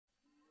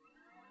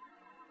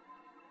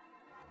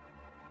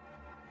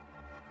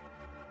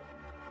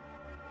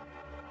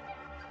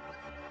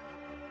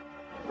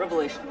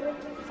Revelation,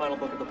 the final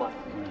book of the Bible.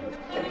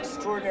 An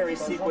extraordinary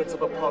sequence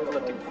of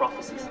apocalyptic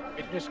prophecies.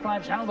 It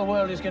describes how the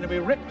world is going to be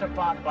ripped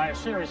apart by a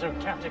series of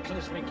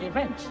cataclysmic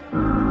events.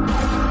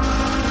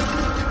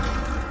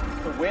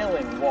 The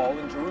Wailing Wall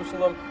in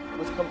Jerusalem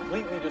was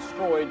completely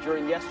destroyed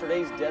during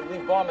yesterday's deadly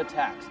bomb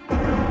attacks.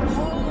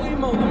 Holy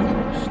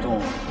moly!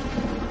 Storm.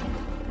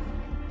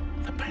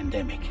 The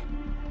pandemic.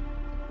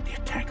 The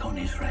attack on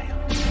Israel.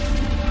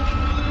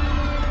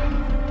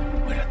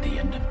 We're at the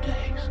end of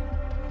days.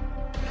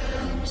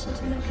 Listen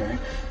to me, okay?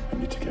 I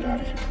need to get out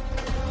of here.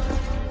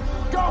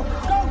 Go!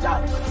 Go,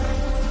 John!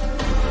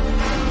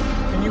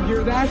 Can you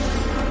hear that?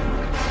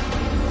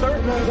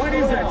 Sir? What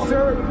is that,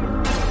 sir?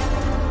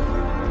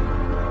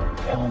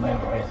 Film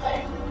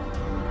everything.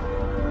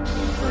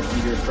 First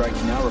meteor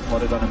strikes now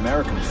reported on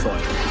American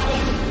soil.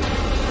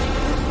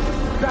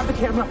 Grab the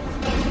camera.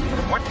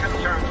 What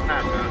concerns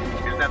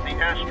NASA is that the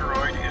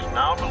asteroid is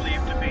now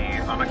believed to be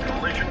on a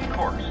collision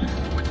course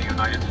with the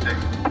United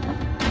States.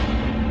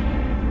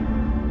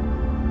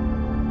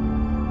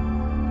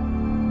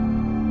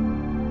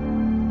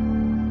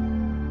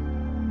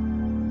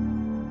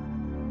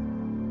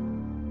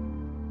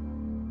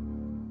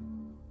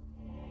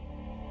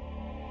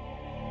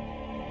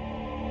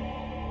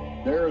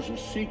 There is a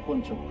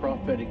sequence of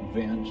prophetic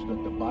events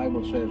that the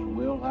Bible says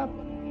will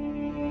happen.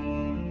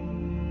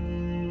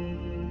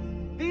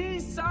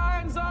 These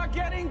signs are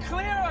getting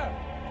clearer.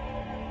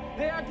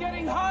 They are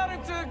getting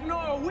harder to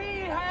ignore.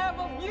 We have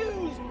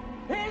abused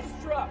his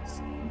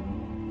trust.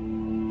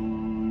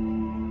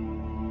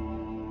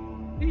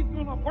 He's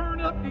gonna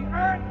burn up the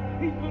earth.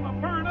 He's gonna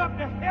burn up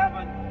the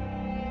heaven.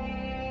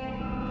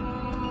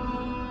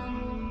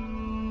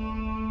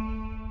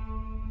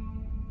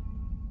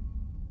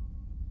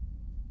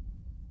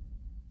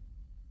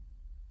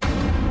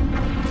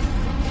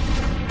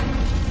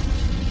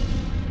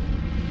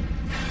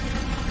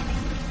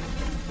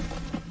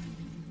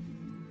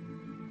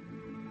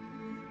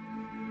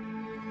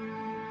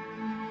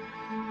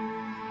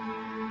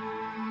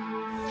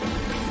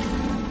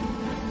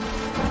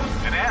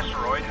 An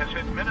asteroid has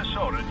hit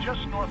Minnesota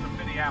just north of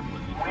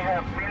Minneapolis. We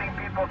have beating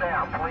people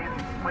down.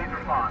 Please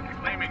respond.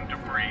 Flaming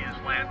debris is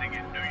landing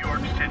in New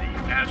York City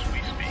as we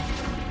speak.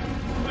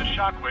 The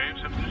shockwaves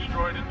have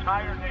destroyed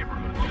entire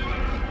neighborhoods.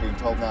 Being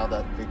told now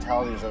that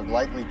fatalities are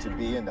likely to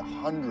be in the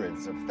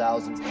hundreds of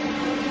thousands.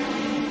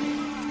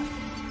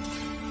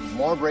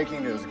 More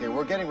breaking news. Okay,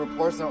 we're getting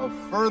reports now of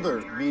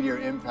further meteor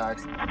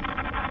impacts.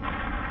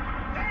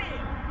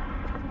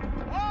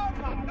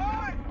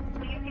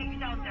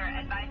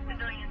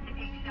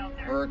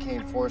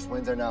 Hurricane force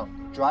winds are now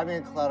driving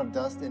a cloud of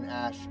dust and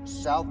ash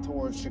south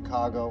towards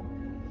Chicago.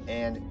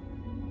 And,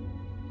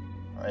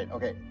 all right,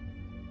 okay,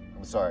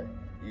 I'm sorry.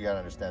 You gotta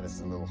understand this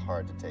is a little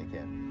hard to take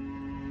in.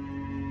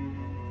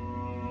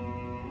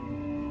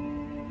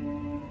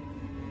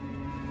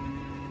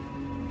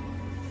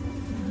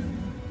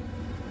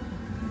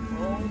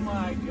 Oh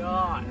my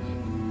gosh.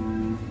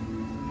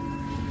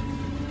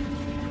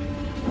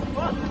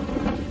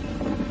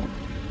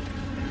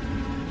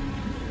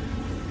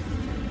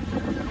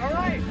 All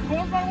right,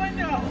 close my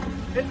window.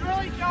 It's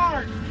really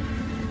dark.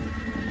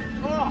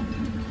 Oh,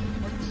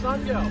 where'd the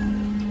sun go?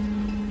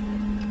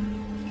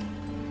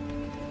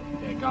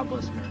 Yeah, God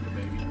bless America,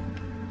 baby.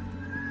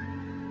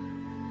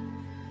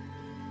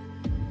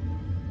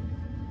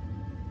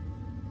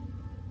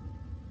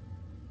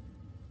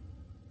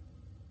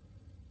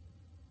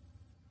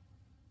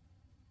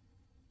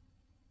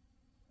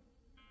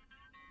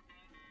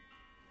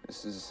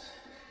 This is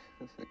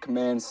the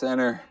command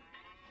center.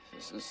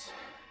 This is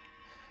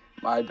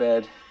my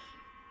bed.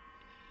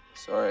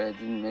 Sorry I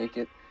didn't make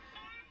it.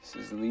 This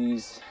is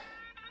Lee's.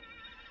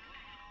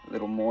 A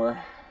little more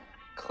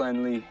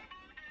cleanly.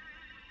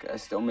 Guy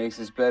still makes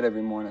his bed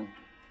every morning.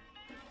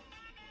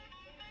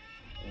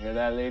 You hear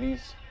that,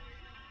 ladies?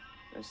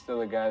 There's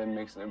still a guy that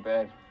makes their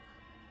bed.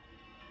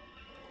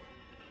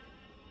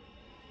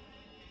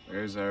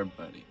 There's our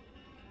buddy.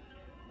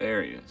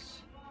 There he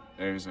is.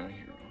 There's our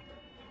hero.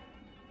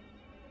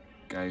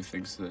 Guy who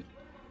thinks that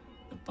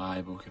the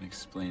Bible can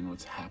explain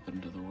what's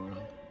happened to the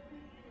world.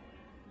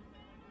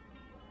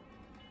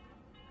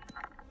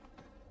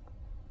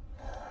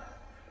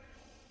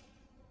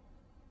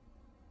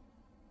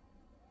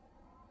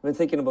 I've been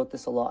thinking about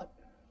this a lot.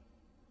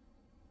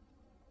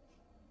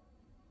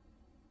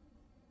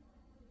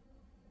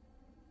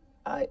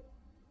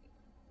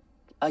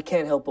 I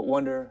can't help but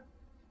wonder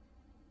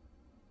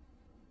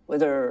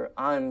whether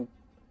I'm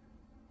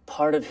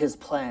part of his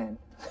plan.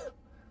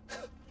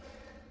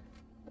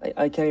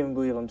 I can't even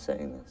believe I'm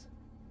saying this.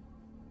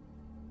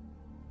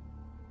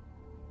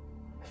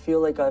 I feel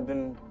like I've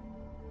been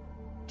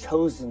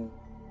chosen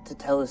to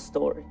tell his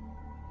story.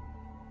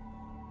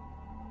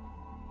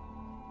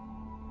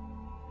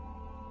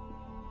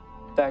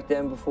 Back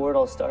then, before it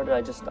all started,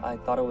 I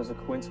thought it was a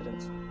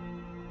coincidence.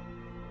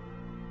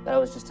 That I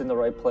was just in the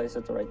right place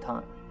at the right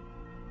time.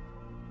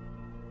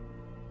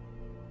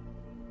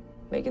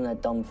 Making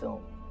that dumb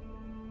film.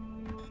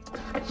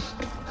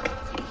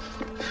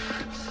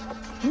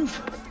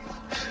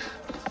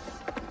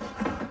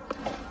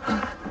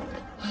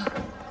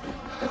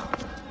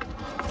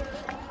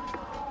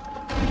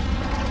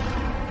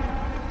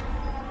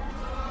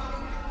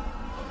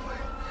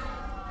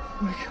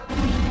 my God.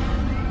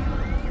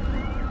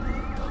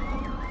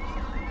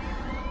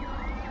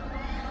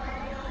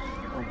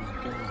 Oh my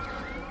God.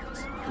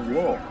 It's the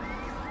wall.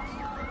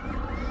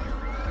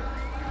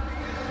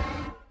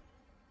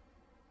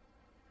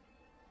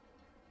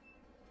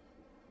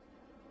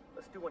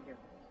 Let's do one here.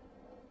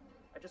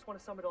 I just want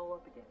to sum it all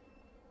up again.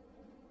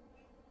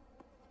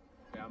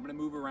 Yeah, I'm gonna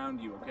move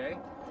around you, okay?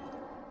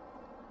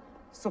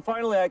 So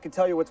finally, I can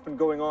tell you what's been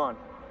going on.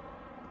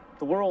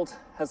 The world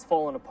has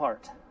fallen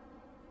apart.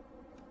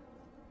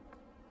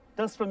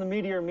 Dust from the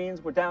meteor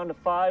means we're down to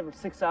 5 or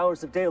 6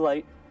 hours of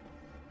daylight.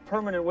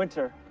 Permanent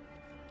winter.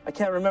 I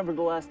can't remember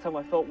the last time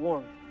I felt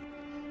warm.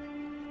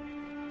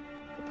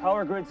 The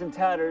power grid's in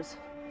tatters.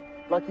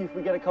 Lucky if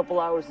we get a couple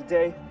hours a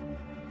day.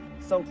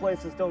 Some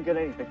places don't get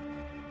anything.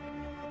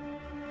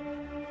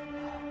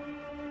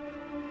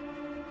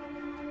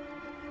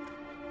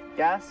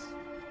 Gas,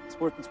 it's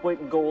worth its weight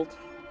in gold.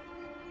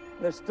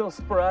 And there's still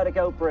sporadic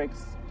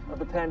outbreaks of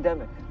the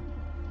pandemic.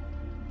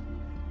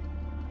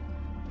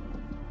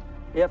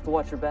 You have to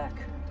watch your back.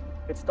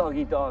 It's dog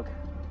eat dog.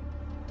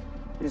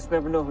 You just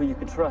never know who you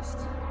can trust.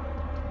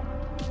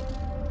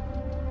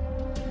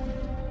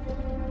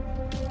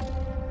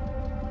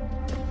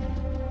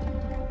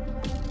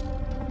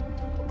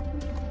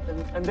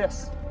 And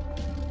this.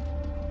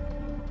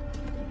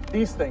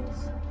 These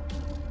things.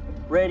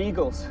 Red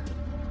eagles.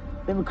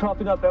 They've been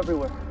cropping up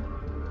everywhere.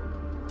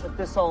 What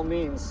this all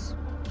means,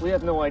 we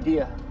have no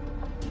idea.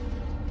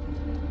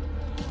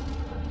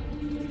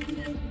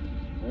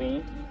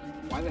 Lee,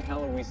 why the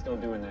hell are we still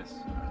doing this?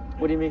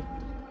 What do you mean?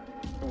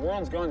 The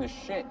world's gone to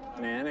shit,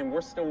 man, and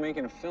we're still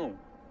making a film.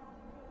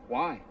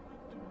 Why?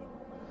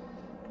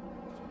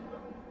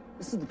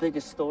 This is the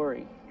biggest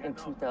story in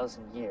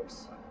 2,000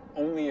 years.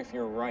 Only if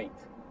you're right.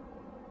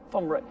 If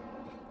I'm right.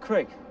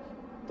 Craig,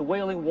 the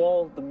Wailing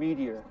Wall, the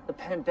meteor, the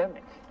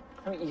pandemic.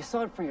 I mean, you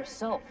saw it for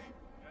yourself.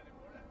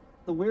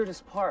 The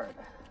weirdest part.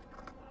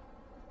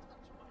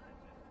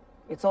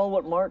 It's all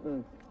what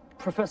Martin,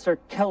 Professor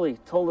Kelly,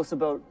 told us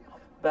about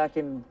back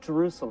in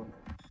Jerusalem.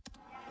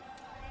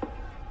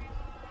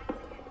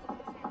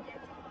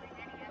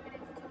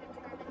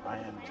 I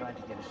am trying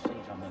to get a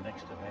seat on the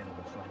next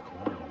available flight to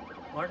London.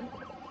 Martin?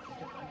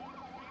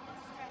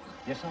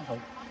 Yes, I'll hope.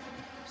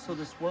 So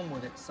this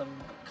wormwood, it's some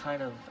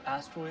kind of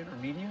asteroid or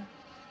meteor?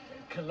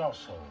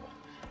 Colossal.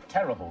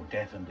 Terrible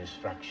death and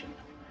destruction.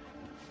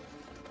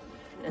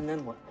 And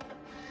then what?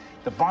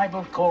 The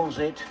Bible calls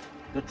it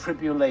the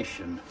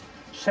tribulation.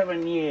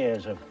 7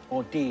 years of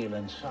ordeal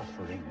and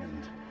suffering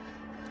and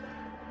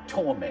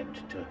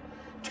torment to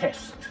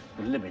test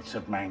the limits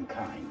of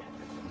mankind.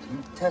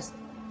 Test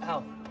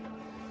how?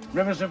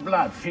 Rivers of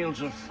blood,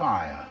 fields of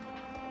fire.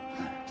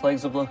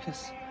 Plagues of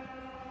locusts?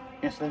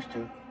 Yes, those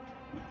two.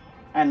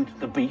 And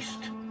the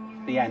beast,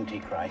 the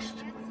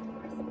Antichrist.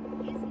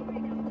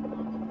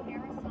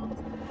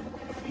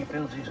 He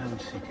builds his own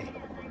city,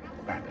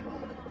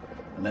 Babylon.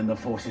 And then the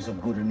forces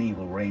of good and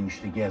evil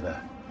range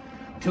together.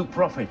 2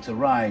 prophets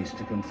arise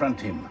to confront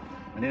him,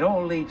 and it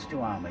all leads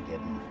to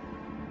Armageddon.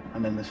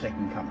 And then the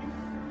second coming.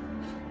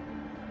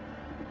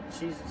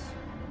 Jesus.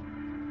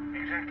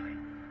 Exactly.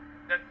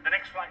 The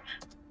next flight.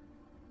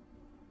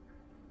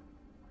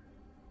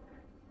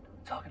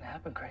 It's all gonna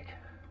happen, Craig.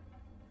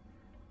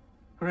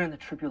 We're in the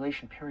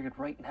tribulation period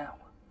right now.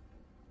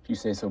 If you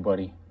say so,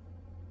 buddy.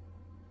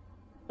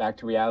 Back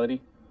to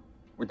reality.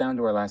 We're down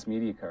to our last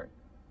media card.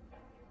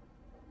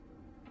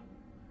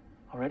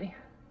 Already?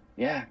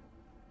 Yeah.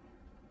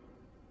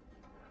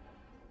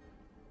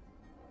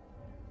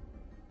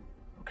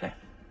 Okay.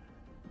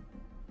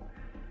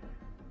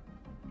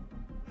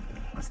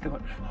 Let's do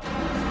it.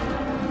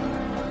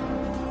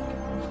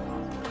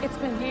 It's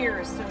been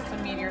years since the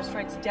meteor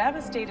strikes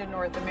devastated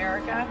North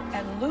America,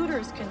 and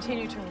looters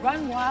continue to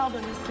run wild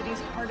in the city's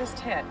hardest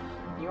hit: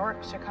 New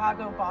York,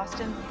 Chicago,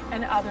 Boston,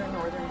 and other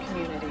northern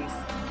communities.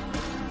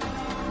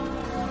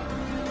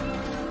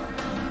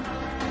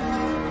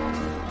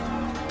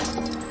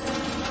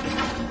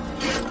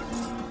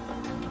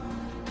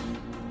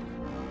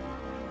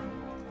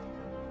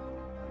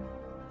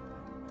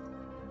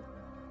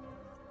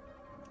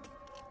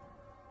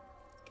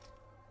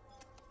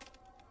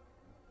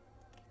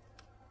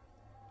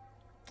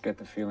 Get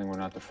the feeling we're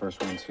not the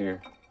first ones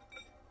here.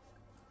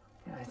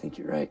 Yeah, I think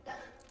you're right.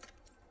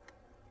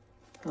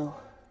 Well,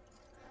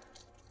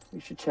 we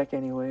should check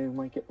anyway. We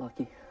might get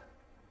lucky.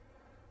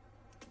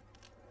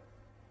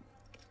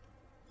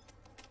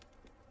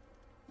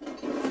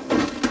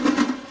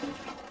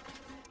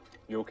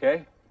 You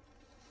okay?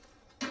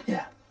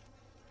 Yeah,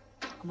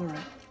 I'm all right.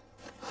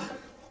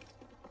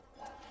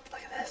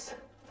 Look at this.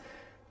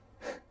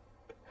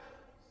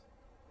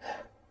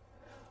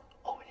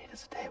 All we need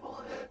is a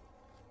table.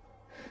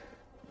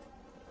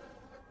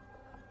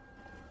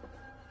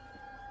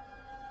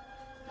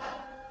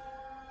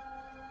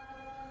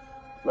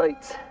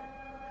 Lights.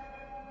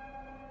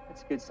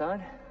 That's a good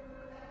sign.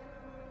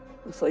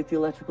 Looks like the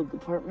electrical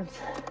department.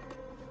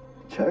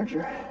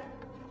 Charger.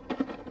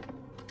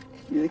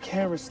 Do the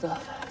camera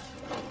stuff.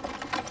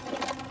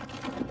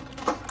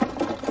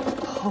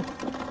 Oh.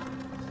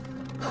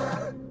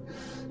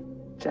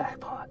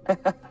 Jackpot.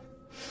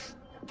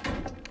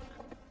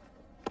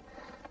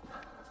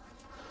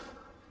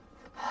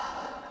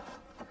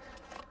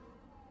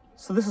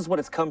 So this is what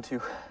it's come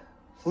to.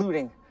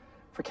 Looting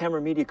for camera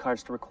media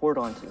cards to record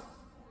onto.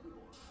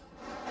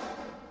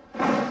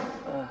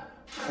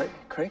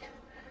 Craig?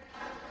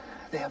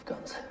 They have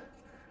guns.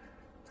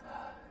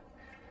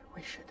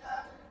 We should,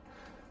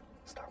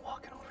 start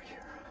walking over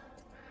here.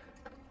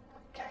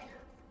 Okay?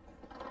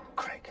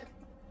 Craig.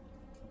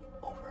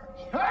 Over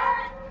here.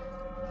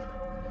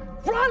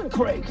 Run,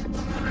 Craig!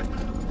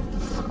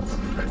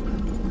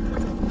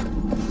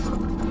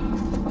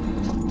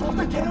 Drop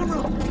the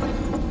camera!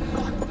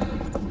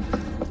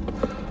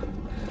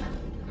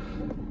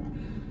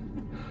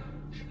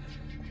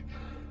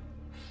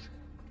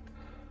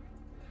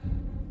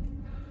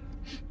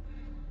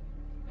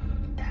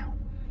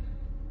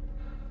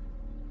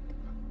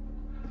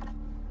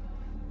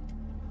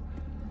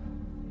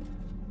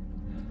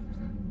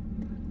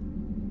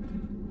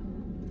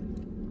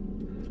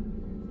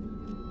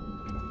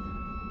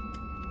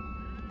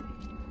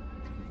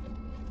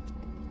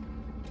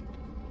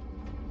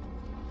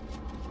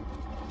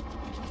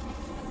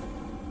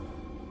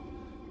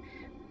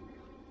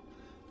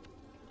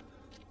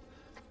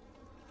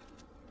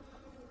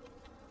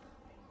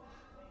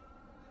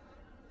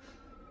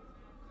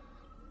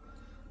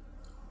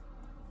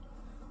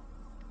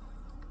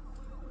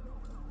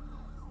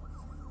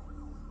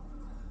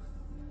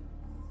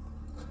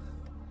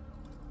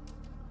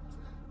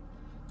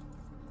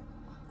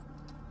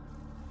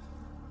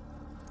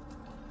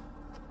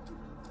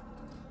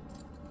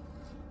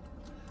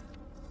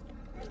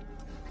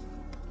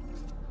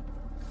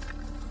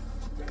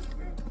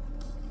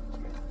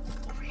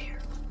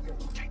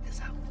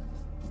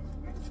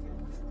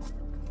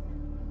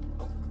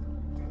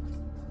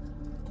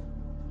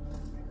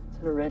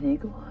 A red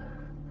eagle?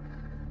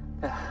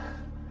 Yeah.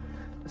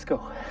 Let's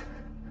go.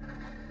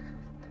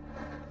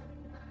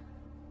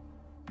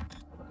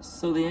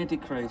 So the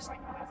Antichrist,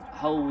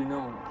 how will we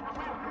know him?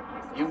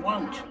 You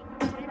won't.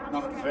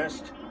 Not at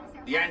first.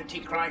 The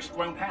Antichrist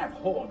won't have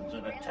horns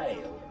and a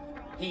tail.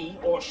 He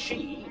or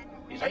she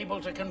is able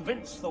to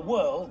convince the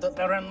world that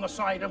they're on the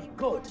side of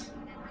good.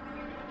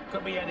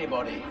 Could be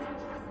anybody.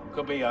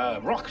 Could be a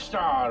rock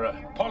star, a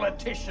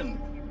politician,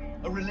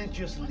 a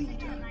religious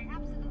leader.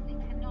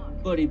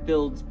 But he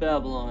builds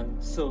Babylon,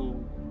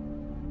 so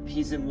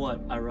he's in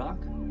what, Iraq?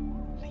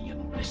 You're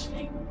not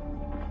listening.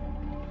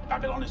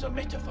 Babylon is a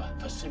metaphor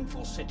for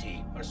sinful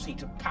city or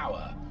seat of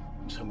power.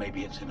 So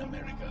maybe it's in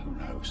America, who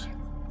knows?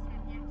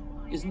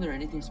 Isn't there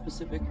anything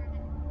specific?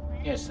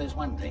 Yes, there's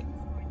one thing.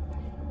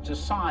 It's a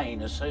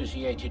sign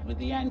associated with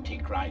the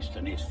Antichrist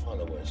and his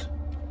followers.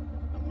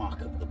 The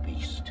mark of the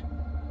beast.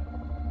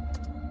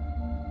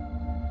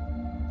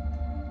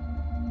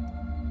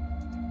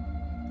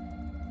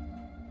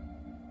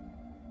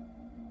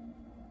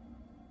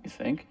 You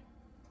think?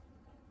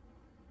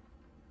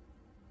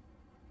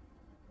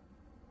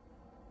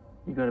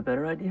 You got a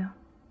better idea?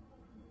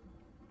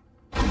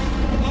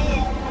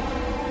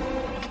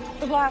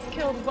 The blast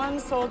killed one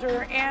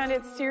soldier and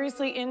it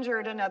seriously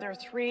injured another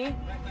 3.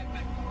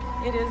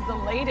 It is the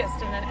latest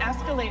in an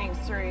escalating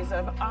series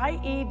of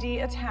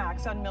IED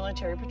attacks on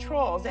military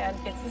patrols, and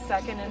it's the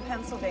second in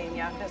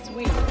Pennsylvania this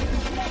week.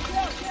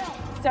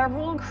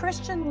 Several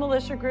Christian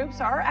militia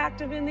groups are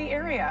active in the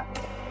area.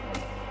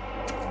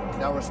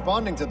 Now,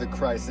 responding to the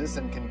crisis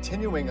and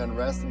continuing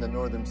unrest in the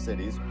northern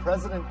cities,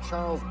 President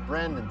Charles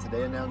Brandon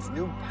today announced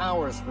new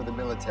powers for the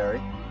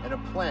military and a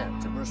plan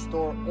to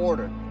restore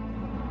order.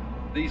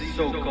 These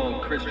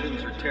so-called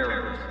Christians are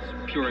terrorists,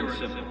 pure and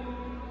simple.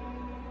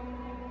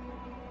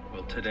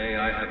 Well, today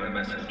I have a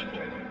message for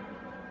them.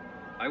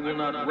 I will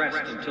not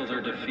rest until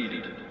they're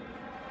defeated.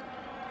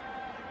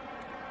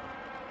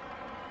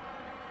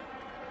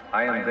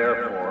 I am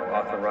therefore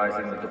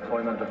authorizing the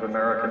deployment of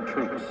American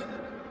troops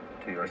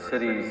to your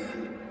cities,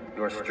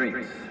 your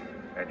streets,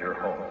 and your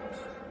homes.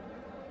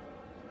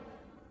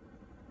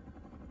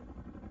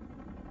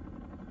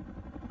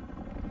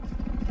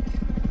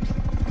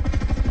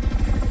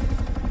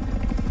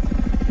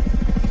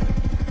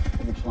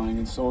 I've been flying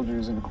in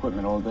soldiers and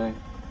equipment all day.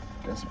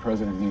 Guess the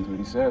president means what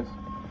he says.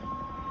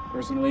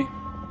 Personally,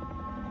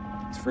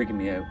 it's freaking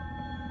me out.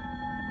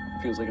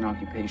 Feels like an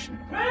occupation.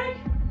 Craig!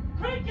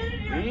 Craig, get in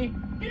here! V?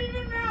 Get in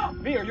here now!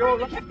 V, are you all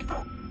right?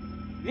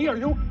 V, are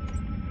you...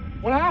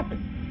 What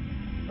happened?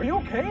 Are you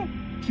okay?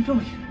 Keep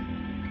filming.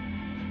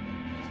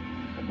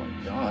 Oh my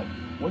God,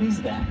 what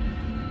is that?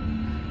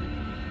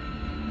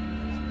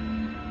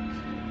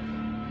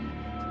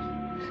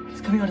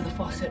 It's coming out of the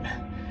faucet. I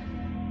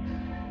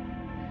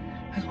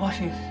was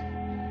washing it.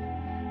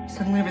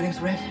 Suddenly everything's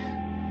red.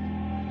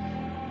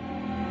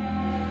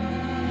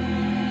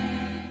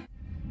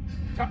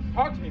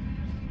 Talk to me.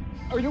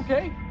 Are you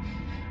okay?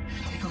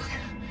 Take a look.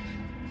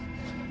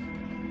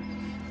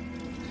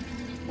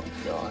 Oh my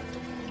God.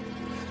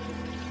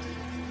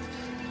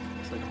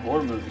 It's like a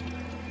horror movie.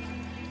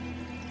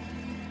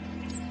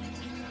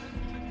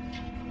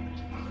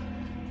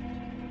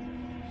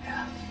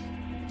 Yeah.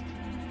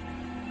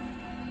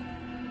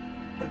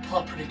 What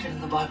plot predicted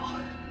in the Bible?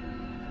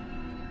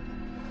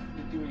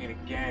 You're doing it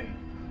again.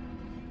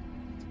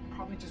 It's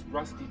probably just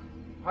rusty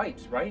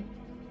pipes, right?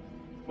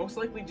 Most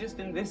likely just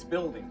in this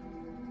building.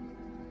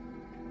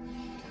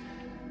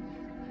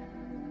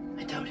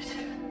 I doubt it.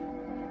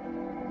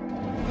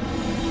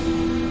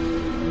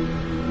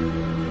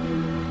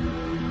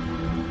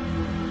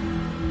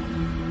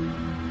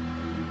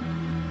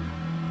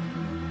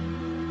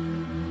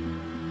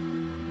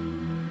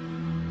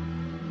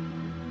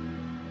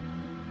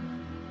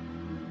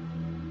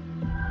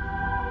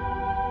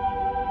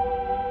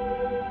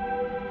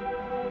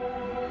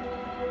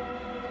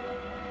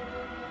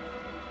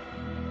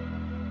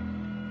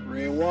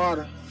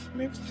 Redwater,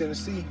 Memphis,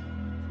 Tennessee.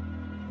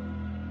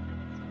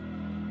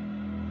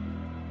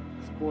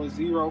 Score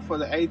 0 for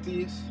the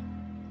atheists.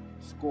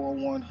 Score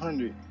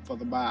 100 for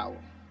the Bible.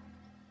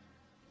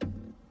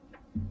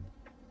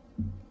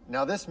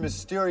 Now, this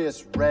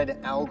mysterious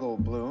red algal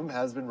bloom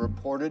has been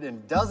reported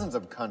in dozens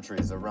of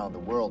countries around the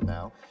world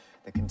now.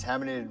 The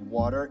contaminated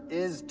water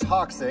is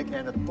toxic,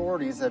 and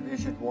authorities have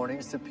issued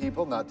warnings to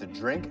people not to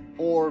drink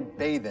or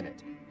bathe in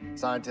it.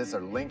 Scientists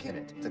are linking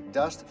it to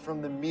dust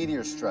from the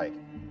meteor strike.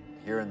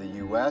 Here in the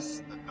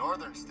U.S., the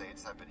northern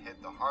states have been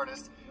hit the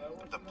hardest,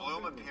 but the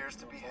bloom appears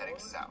to be heading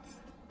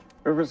south.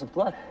 Rivers of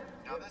blood.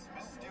 Now, this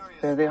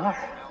mysterious There they are.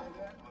 algal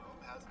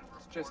bloom has been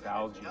reported just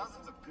algae. in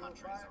dozens of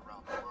countries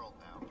around the world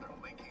now. They're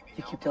linking the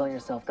You keep telling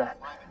yourself that.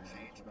 climate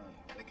change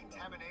and the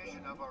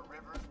contamination of our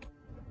rivers.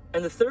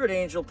 And the third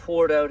angel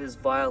poured out his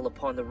vial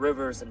upon the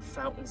rivers and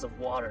fountains of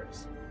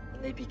waters,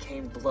 and they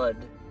became blood.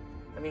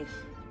 I mean,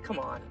 come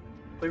on.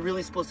 We're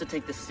really supposed to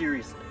take this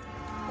seriously.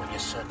 Well, you're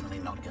certainly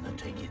not going to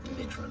take it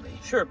literally.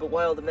 Sure, but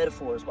why all the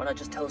metaphors? Why not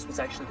just tell us what's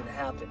actually going to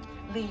happen?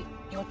 Lee,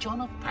 you're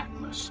John of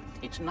Patmos.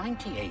 It's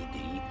 90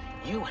 AD.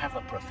 You have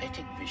a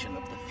prophetic vision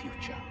of the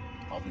future,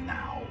 of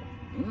now.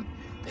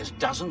 There's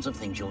dozens of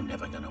things you're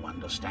never going to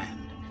understand.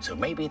 So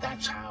maybe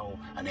that's how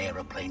an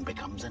aeroplane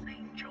becomes an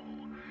angel,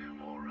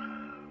 or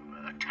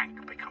a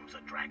tank becomes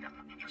a dragon.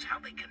 Just how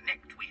they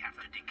connect, we have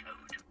to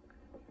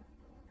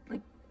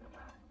decode.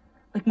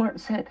 Like Martin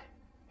said,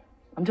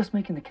 I'm just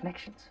making the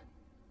connections.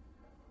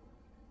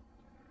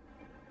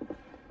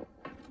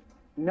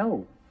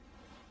 No.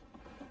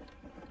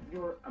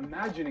 You're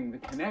imagining the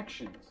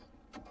connections.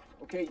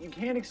 Okay, you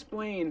can't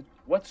explain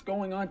what's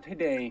going on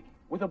today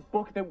with a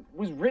book that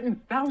was written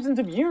thousands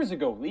of years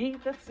ago, Lee.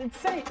 That's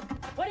insane.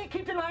 Why do you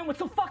keep denying what's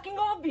so fucking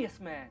obvious,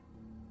 man?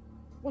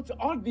 What's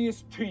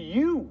obvious to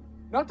you,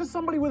 not to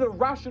somebody with a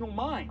rational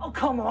mind. Oh,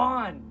 come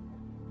on.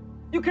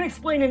 You can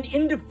explain an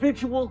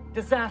individual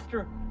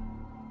disaster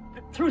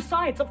through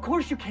science, of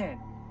course you can.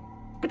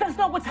 But that's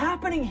not what's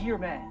happening here,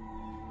 man.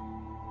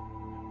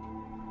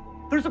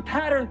 There's a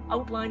pattern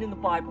outlined in the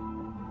Bible.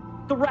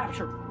 The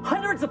rapture.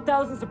 Hundreds of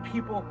thousands of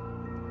people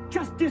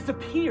just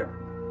disappear.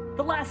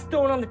 The last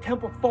stone on the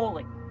temple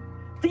falling.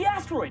 The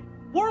asteroid.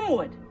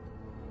 Wormwood.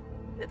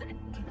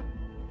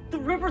 The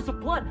rivers of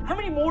blood. How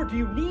many more do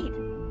you need?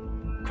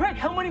 Craig,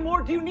 how many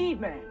more do you need,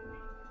 man?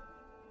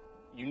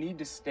 You need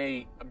to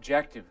stay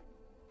objective,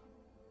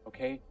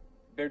 okay?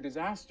 They're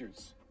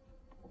disasters.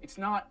 It's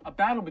not a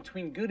battle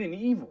between good and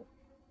evil.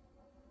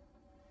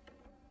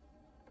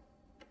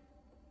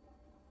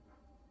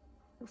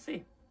 You'll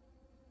see.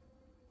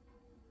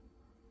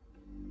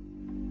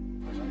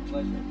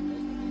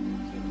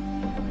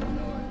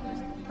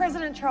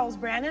 President Charles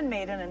Brandon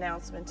made an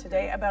announcement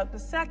today about the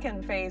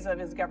second phase of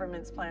his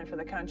government's plan for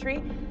the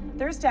country.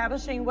 They're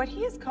establishing what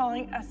he is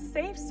calling a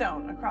safe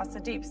zone across the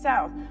Deep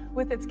South,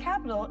 with its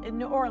capital in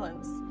New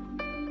Orleans.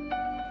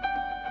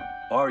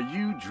 Are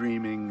you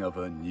dreaming of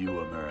a new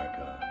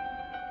America?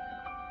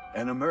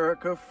 An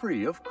America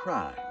free of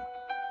crime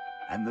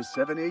and the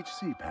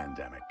 7HC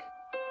pandemic?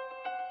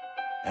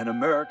 An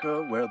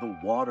America where the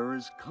water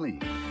is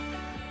clean,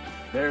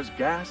 there's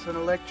gas and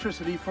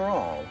electricity for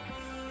all,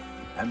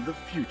 and the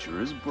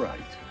future is bright.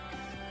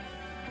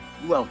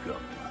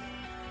 Welcome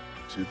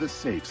to the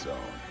Safe Zone.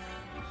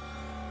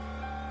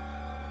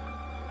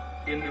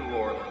 In New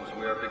Orleans,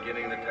 we are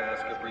beginning the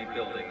task of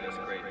rebuilding this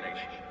great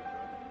nation.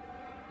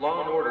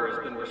 Law and order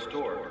has been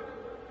restored.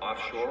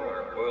 Offshore,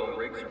 our oil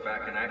rigs are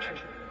back in action,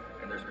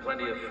 and there's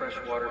plenty of fresh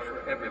water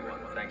for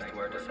everyone thanks to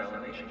our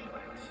desalination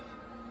plants.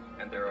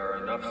 And there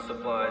are enough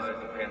supplies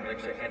of the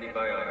Panlixa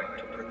antibiotic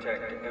to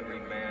protect every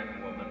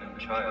man, woman, and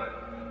child.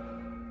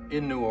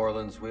 In New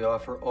Orleans, we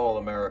offer all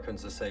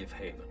Americans a safe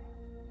haven.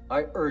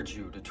 I urge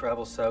you to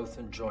travel south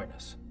and join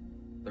us.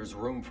 There's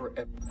room for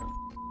everyone.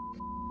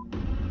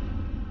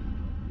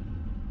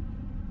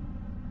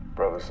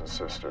 Brothers and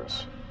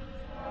sisters,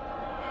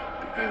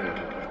 the end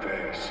of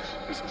days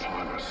is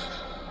upon us.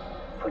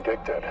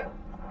 Predicted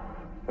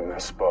in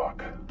this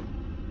book.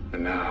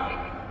 And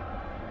now,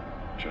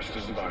 just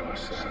as the Bible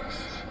says,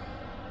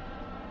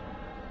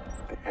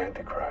 the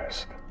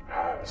Antichrist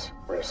has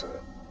risen.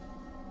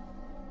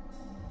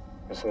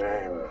 His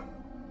name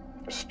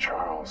is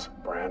Charles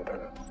Brandon.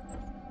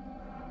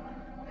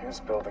 He is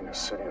building a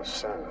city of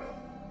sin.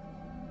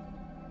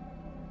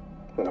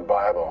 In the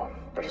Bible,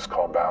 it is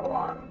called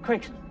Babylon.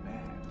 Craig,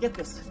 Get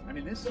this. I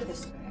mean, this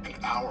is in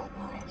our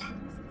world.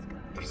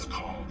 It is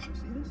called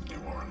New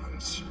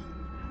Orleans.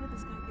 How did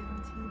this guy get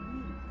on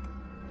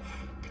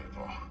TV?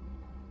 People,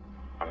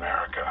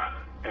 America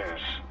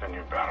is the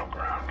new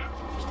battleground.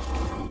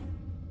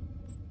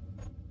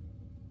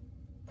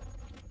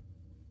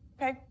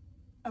 Okay.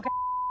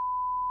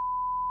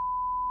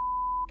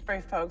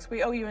 Right, folks,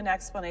 we owe you an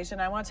explanation.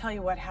 I want to tell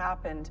you what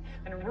happened.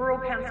 In rural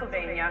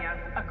Pennsylvania,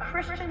 a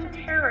Christian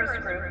terrorist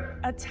group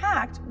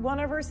attacked one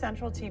of our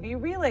central TV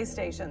relay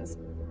stations.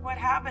 What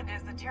happened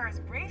is the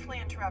terrorists briefly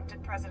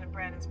interrupted President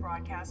Brandon's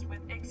broadcast with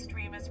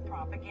extremist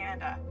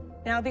propaganda.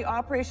 Now, the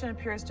operation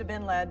appears to have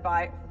been led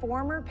by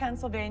former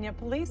Pennsylvania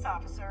police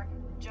officer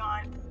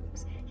John.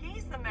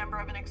 He's the member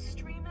of an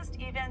extremist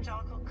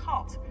evangelical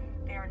cult.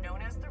 They are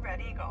known as the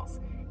Red Eagles.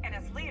 And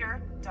its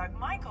leader, Doug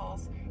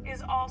Michaels,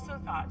 is also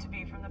thought to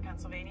be from the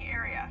Pennsylvania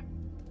area.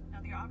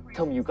 Now, the operation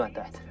Tell me you got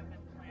that.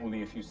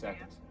 only a few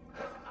seconds.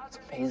 It's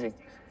amazing.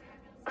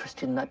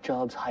 Christian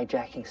nutjobs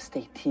hijacking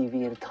state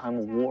TV at a time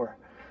of war.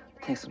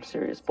 It takes some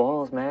serious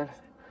balls, man.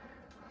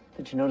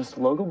 Did you notice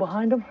the logo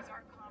behind him? Do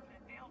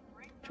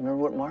you remember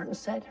what Martin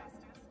said?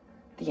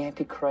 The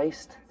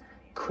Antichrist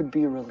could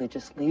be a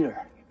religious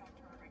leader.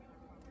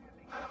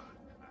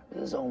 This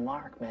is his own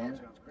mark, man.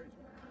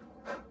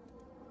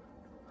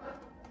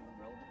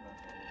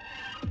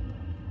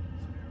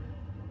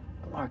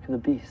 The mark of the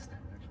beast.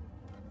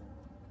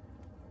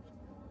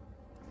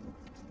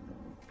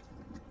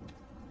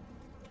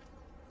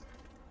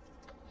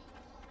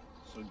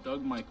 So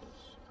Doug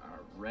Michaels,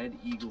 our Red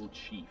Eagle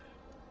chief,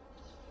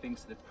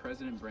 thinks that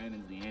President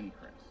Brandon's the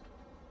Antichrist.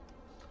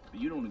 But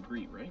you don't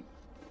agree, right?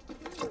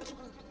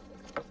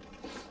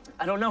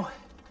 I don't know.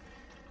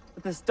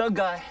 What this Doug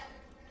guy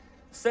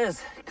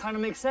says kind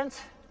of makes sense.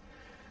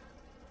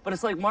 But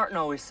it's like Martin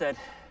always said.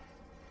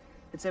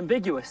 It's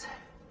ambiguous.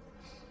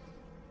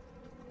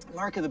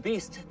 Mark of the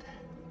Beast.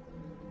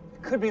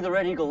 It could be the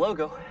Red Eagle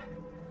logo.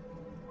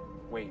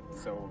 Wait,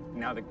 so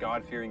now the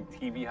God-fearing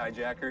TV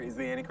hijacker is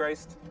the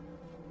Antichrist?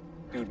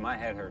 Dude, my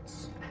head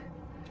hurts.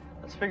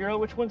 Let's figure out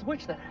which one's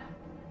which then.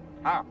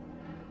 How?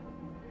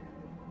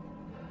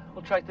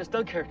 We'll track this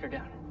Doug character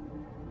down.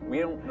 We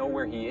don't know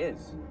where he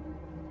is.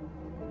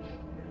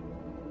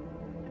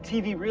 The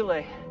TV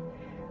relay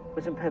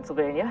was in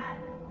Pennsylvania.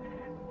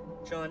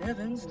 John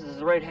Evans, this is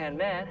the right-hand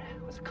man,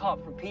 was a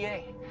cop from PA.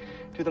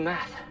 Do the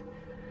math.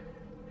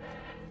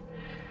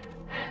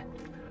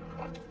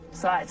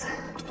 Besides.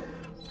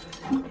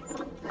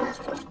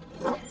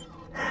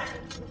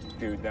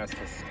 Dude, that's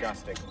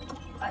disgusting.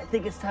 I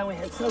think it's time we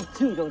head south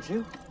too, don't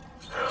you?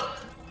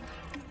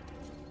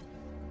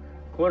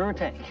 Quarter a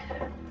tank.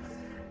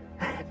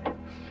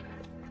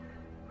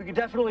 We could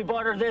definitely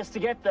barter this to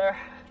get there.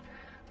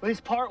 At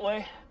least part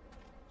way.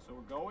 So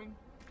we're going?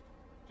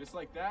 Just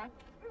like that?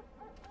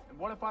 And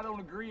what if I don't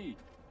agree?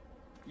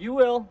 You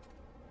will.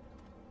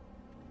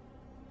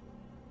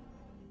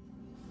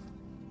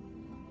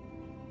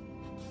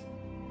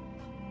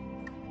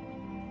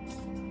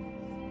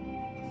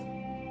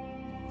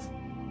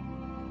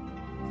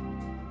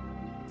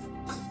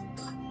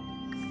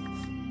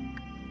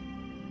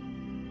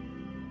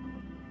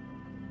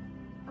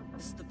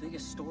 This is the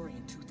biggest story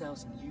in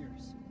 2,000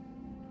 years.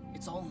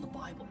 It's all in the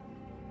Bible.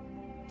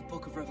 The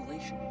book of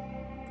Revelation.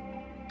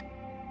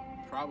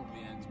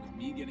 Probably ends with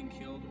me getting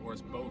killed or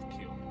us both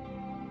killed.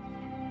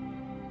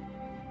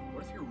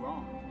 What if you're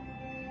wrong?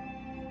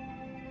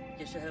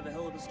 Guess you'll have a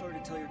hell of a story to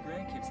tell your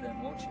grandkids then,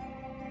 won't you?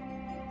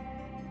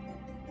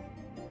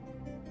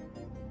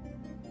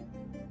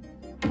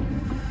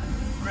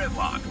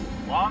 Gridlock,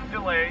 long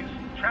delays,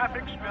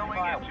 traffic spilling,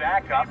 and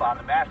backup on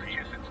the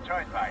Massachusetts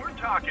Turnpike. We're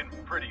talking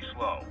pretty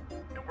slow.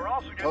 And we're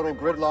also Total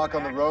gridlock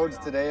on the roads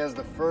today as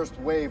the first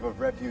wave of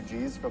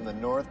refugees from the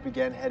north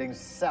began heading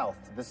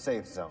south to the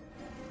safe zone.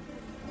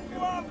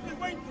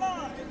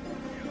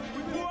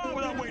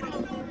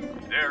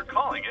 They're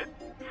calling it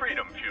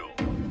Freedom Fuel.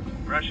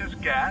 Precious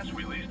gas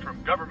released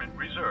from government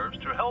reserves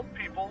to help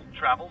people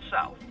travel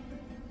south.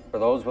 For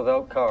those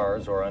without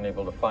cars or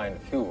unable to find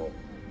fuel,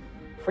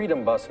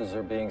 Freedom buses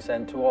are being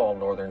sent to all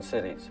northern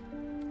cities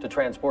to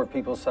transport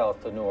people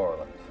south to New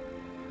Orleans.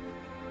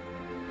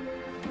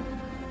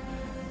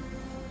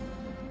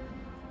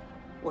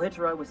 We'll hitch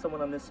a ride with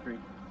someone on this street.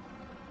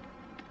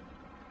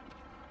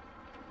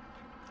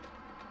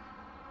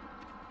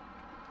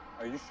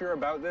 Are you sure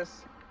about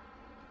this?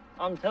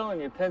 I'm telling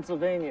you,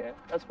 Pennsylvania.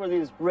 That's where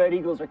these Red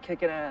Eagles are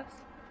kicking ass.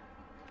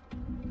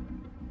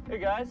 Hey,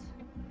 guys.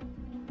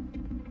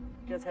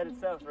 You guys headed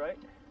south, right?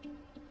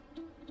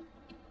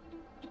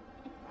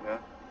 Yeah.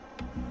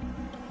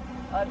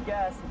 I'd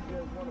gas if you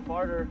guys want to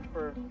barter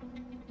for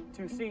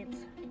 2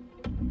 seats.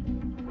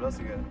 What else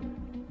you got?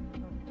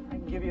 I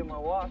can give you my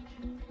watch.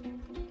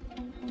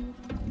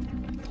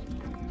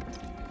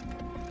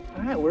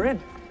 All right, we're in.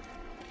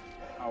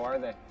 How are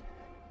they?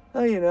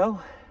 Oh, you know,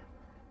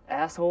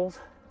 assholes.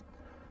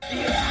 Are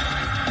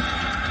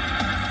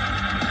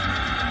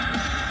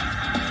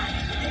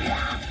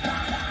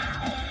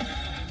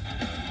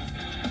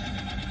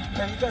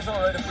you guys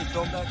all right if we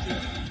film back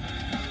here?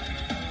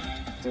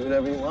 Do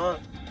whatever you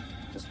want.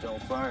 Just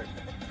don't fart.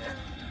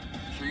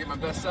 Sure you get my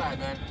best side,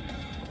 man.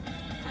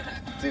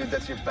 Dude,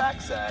 that's your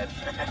backside.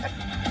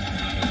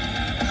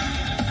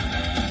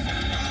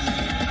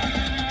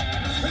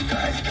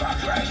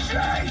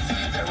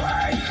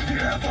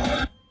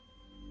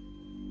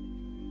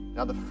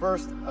 Now, the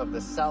first of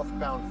the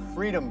southbound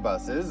Freedom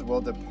buses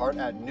will depart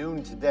at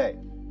noon today.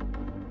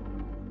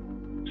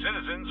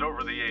 Citizens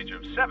over the age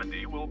of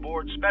 70 will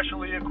board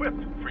specially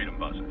equipped Freedom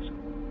buses,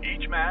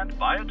 each manned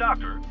by a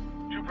doctor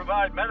to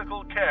provide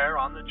medical care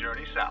on the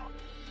journey south.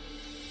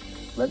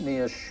 Let me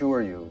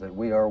assure you that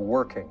we are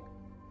working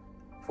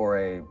for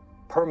a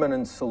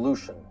permanent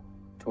solution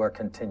to our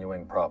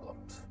continuing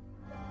problems.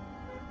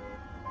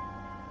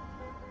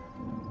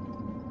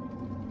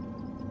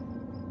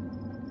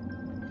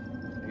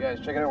 You guys,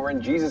 check it out. We're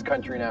in Jesus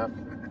country now.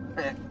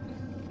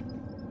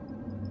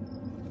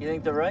 You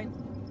think they're right?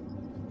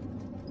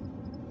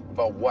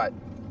 About what?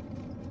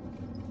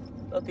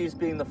 About these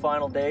being the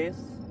final days?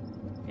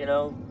 You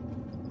know,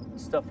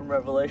 stuff from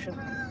Revelation?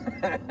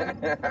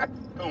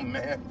 Oh,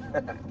 man.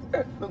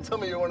 Don't tell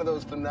me you're one of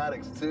those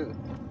fanatics, too.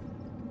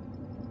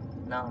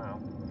 No.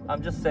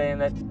 I'm just saying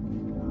that...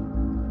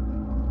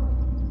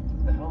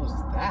 The hell is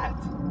that?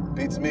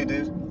 Beats me,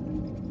 dude.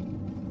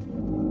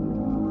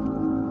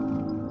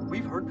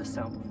 We've heard this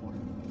sound before.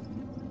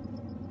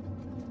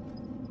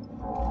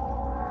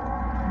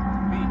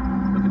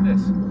 Look at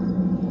this.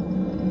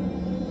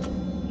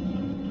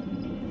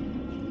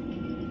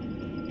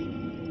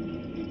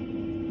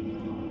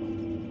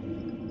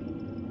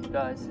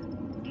 Guys,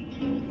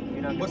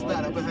 you're not What's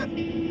that up ahead?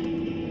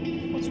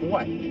 What's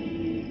what?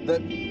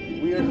 That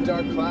weird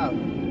dark cloud.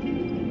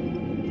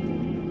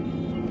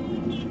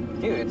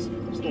 Dude, it's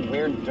just a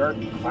weird dark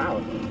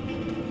cloud.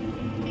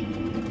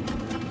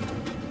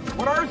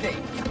 What are they?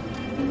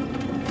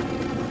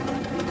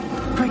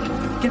 Frank,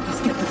 get this.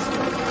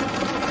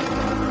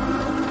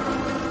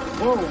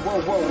 Whoa.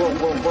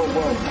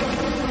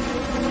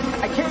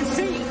 I can't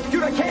see!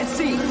 Dude, I can't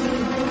see!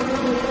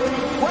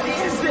 What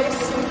is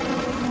this?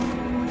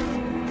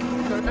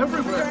 They're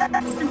everywhere. They're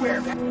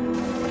everywhere!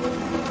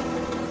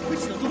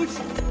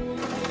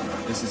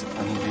 This is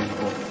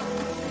unbelievable.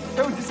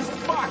 Dude, this is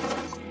fucked!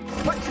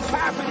 What is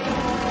happening?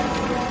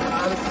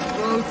 This is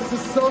gross. This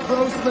is so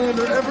gross, man.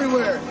 They're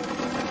everywhere.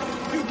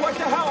 Dude, what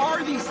the hell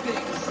are these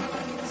things?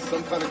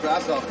 Some kind of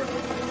grasshopper.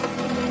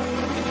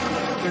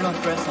 They're not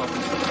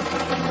grasshoppers.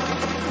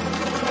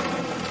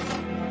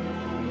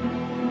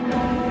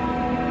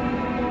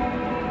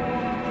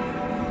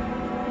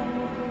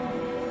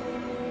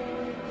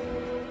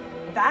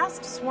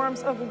 Vast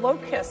swarms of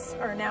locusts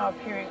are now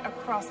appearing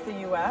across the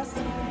U.S.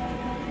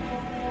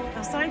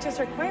 Now, scientists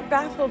are quite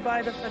baffled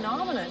by the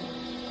phenomenon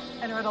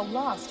and are at a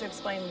loss to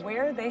explain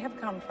where they have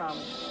come from.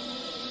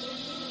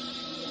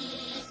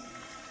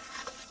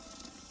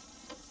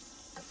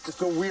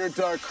 Just a weird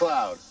dark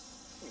cloud.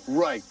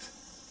 Right.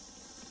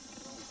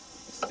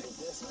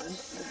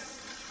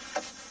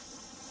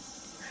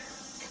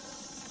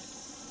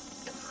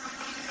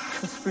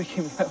 It's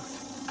freaking me out.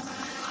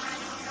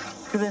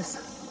 Look at this.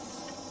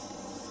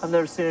 I've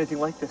never seen anything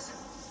like this.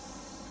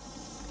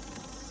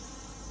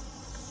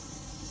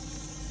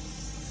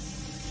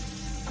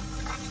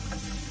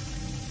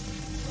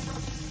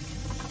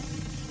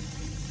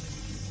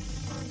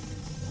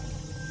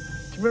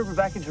 Do you remember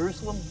back in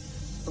Jerusalem,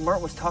 when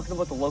Martin was talking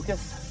about the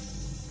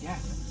locusts? Yeah.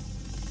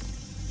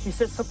 He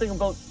said something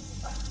about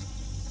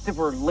they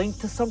were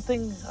linked to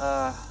something.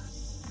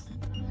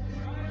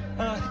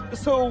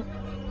 So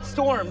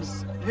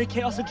storms, the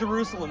chaos of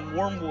Jerusalem,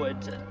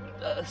 wormwood,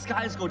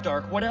 skies go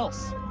dark. What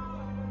else?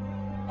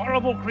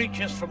 Horrible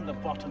creatures from the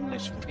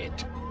bottomless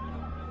pit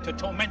to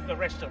torment the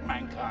rest of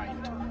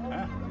mankind.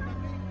 Huh?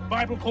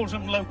 Bible calls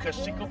them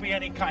locusts. It could be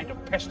any kind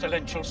of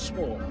pestilential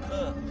swarm.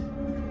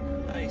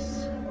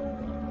 Nice.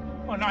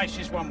 Well, nice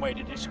is one way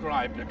to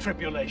describe the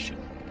tribulation.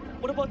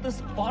 What about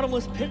this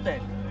bottomless pit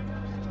then?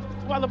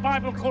 Well, the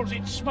Bible calls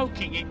it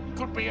smoking. It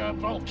could be a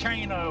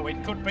volcano.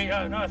 It could be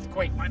an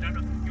earthquake. I don't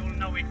know. You'll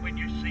know it when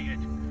you see it.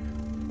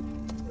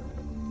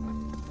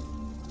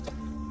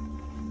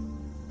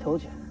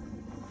 Told you.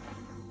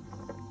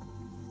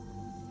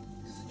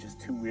 This is just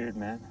too weird,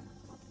 man.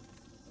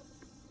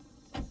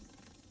 You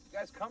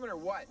guys coming or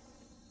what?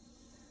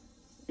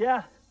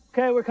 Yeah.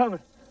 Okay, we're coming.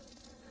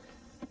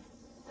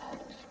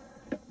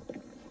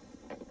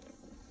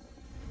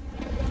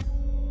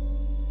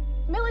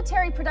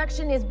 Military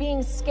production is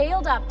being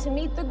scaled up to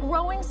meet the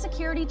growing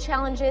security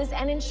challenges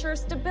and ensure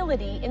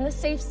stability in the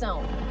safe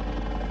zone.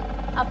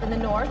 Up in the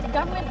north,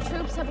 government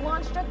troops have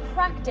launched a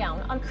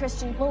crackdown on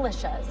Christian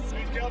militias.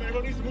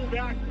 Everyone needs to move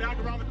back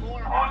around the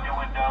corner. Close your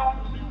window.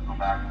 Go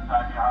back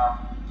inside your house.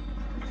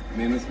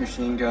 Men with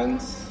machine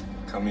guns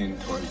coming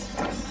towards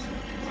us.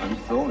 I'm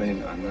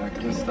filming. I'm not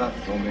gonna stop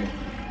filming.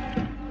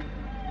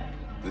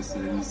 This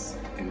is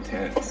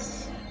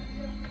intense.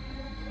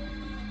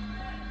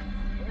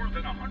 More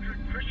than 100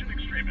 Christian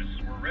extremists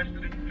were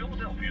arrested in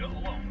Philadelphia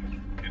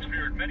alone. It's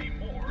feared many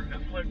more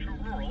have fled to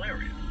rural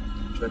areas.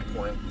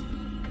 Checkpoint.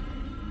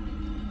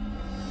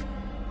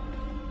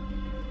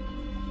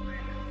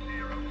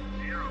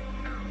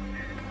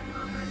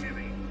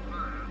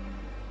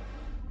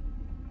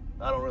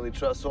 I don't really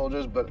trust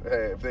soldiers, but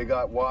hey, if they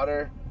got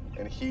water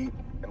and heat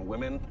and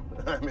women,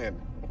 I'm in.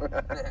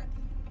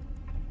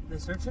 They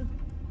searching?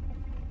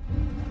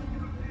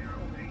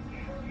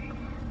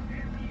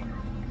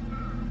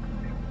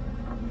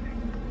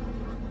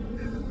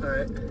 All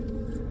right.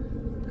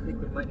 I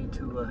think we might need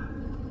to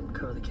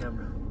cover the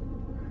camera.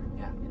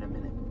 Yeah, in a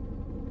minute.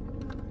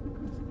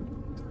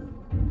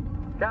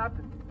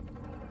 Captain,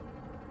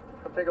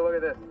 come take a look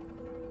at this.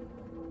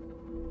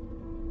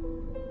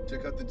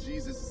 Check out the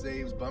Jesus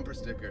Saves bumper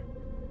sticker.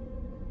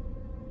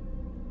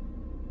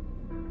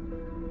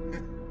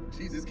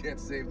 Jesus can't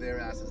save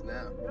their asses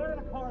now. Get out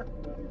of the car.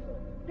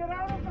 Get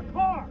out of the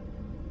car.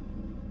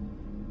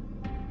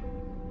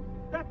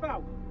 Step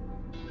out.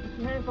 Put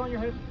your hands on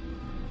your hips.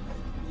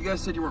 You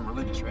guys said you weren't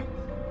religious, right?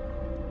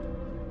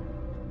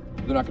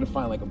 They're not gonna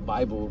find like a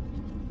Bible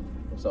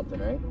or something,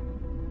 right?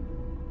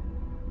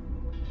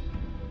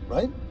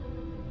 Right?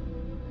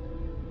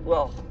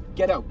 Well,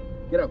 get out.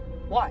 Get out.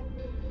 Why?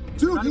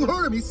 Dude, you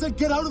heard him. He said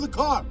get out of the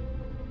car.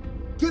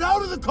 Get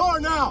out of the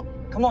car now.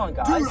 Come on,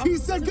 guys. Dude, he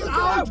said get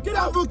out. Get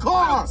out of the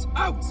car.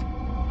 Out.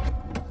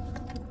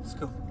 Let's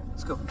go.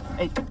 Let's go.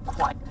 Hey,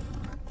 quiet.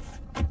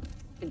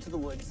 Into the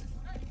woods.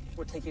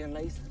 We're taking a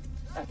nice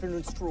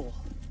afternoon stroll.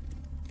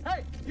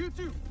 Hey, you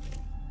two.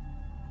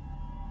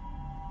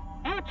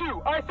 You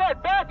two, I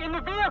said back in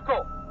the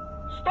vehicle.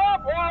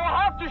 Stop or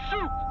I'll have to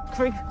shoot.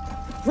 Craig,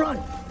 run.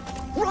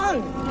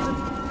 Run.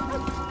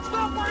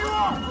 Stop where you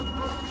are.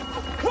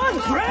 Run,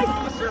 Craig.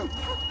 I'll shoot.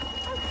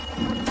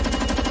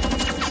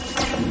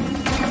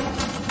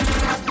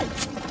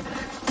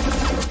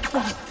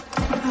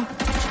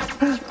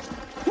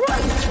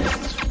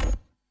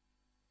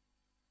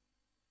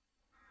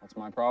 That's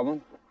my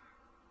problem.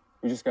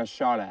 We just got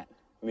shot at,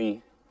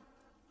 Lee.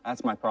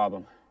 That's my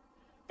problem.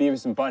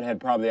 Beavis and Butthead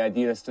probably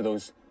ID'd us to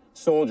those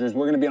soldiers.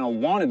 We're gonna be on a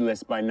wanted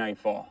list by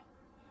nightfall.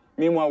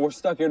 Meanwhile, we're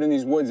stuck out in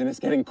these woods and it's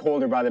getting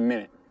colder by the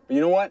minute. But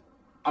you know what?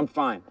 I'm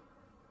fine.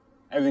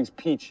 Everything's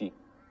peachy.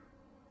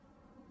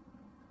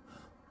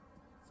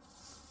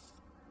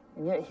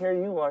 And yet here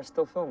you are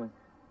still filming.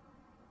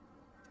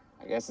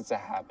 I guess it's a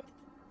habit.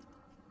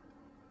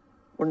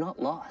 We're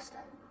not lost.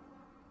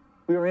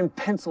 We are in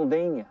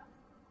Pennsylvania.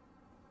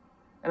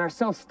 And our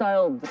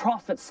self-styled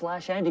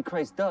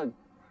prophet/Antichrist Doug,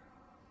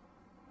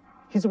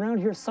 he's around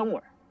here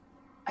somewhere.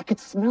 I could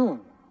smell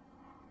him.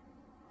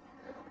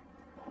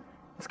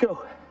 Let's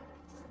go.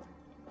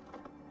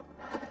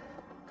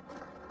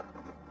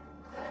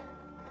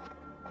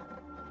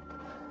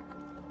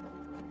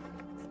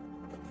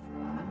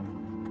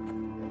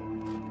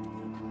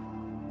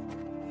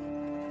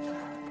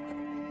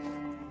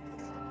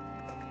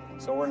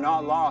 So we're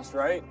not lost,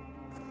 right?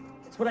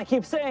 That's what I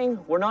keep saying.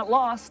 We're not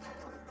lost.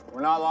 We're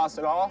not lost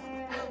at all?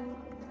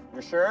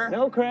 You're sure?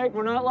 No, Craig,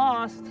 we're not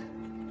lost.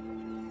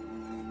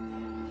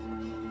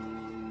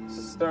 This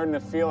is starting to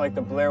feel like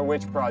the Blair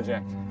Witch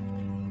Project.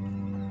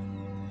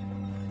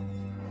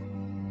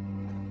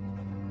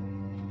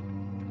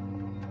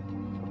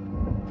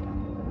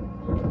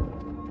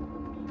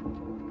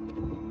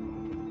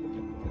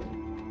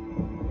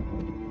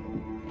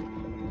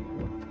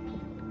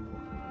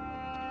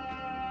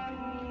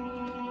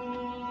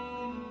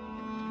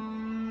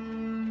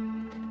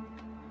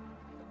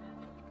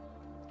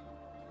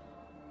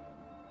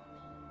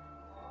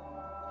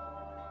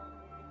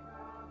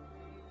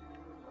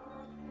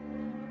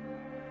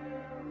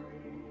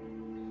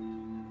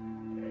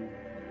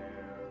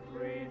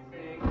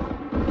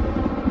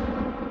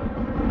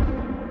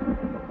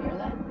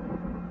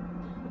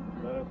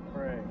 Let us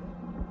pray.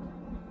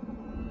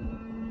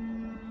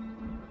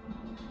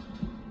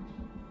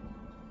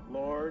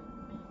 Lord,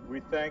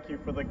 we thank you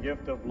for the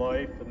gift of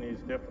life in these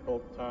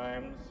difficult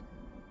times,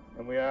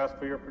 and we ask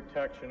for your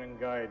protection and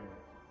guidance.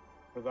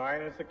 For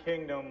thine is the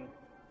kingdom,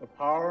 the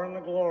power, and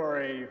the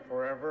glory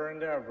forever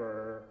and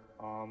ever.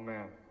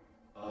 Amen.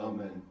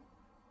 Amen.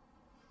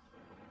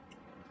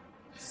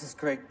 This is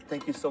great.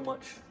 Thank you so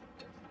much.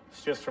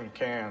 It's just from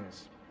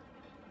cans.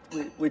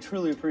 We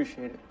truly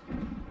appreciate it.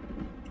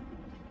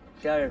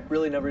 Yeah, I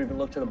really never even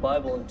looked at the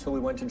Bible until we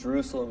went to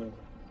Jerusalem and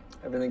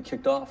everything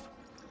kicked off.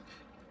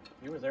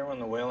 You were there when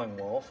the Wailing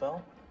Wall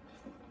fell?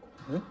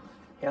 Hmm?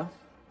 Yeah?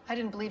 I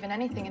didn't believe in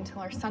anything until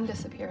our son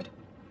disappeared,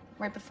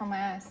 right before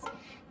my eyes.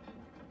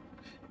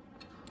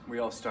 We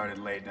all started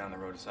late down the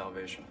road to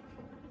salvation.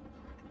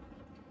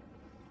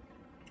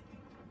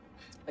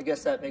 I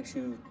guess that makes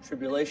you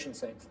tribulation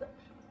saints then.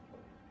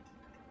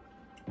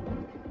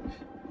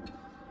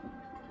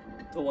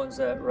 The ones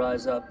that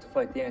rise up to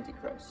fight the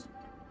Antichrist.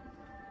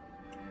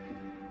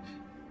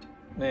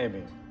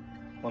 Maybe,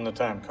 when the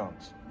time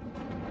comes.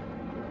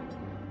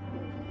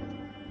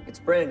 It's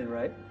Brandon,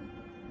 right?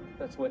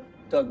 That's what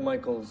Doug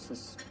Michaels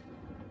is.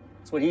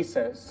 That's what he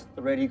says,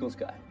 the Red Eagles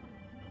guy.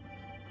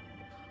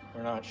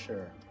 We're not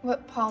sure.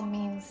 What Paul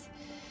means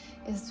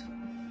is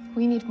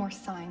we need more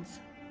signs.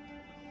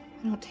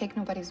 I don't take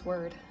nobody's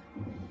word.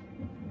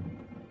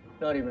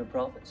 Not even a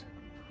prophet.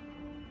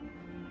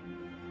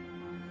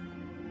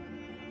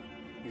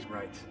 He's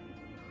right.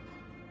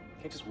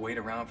 Can't just wait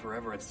around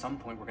forever. At some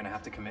point, we're gonna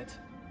have to commit.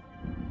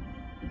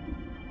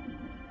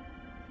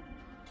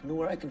 you know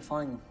where I can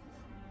find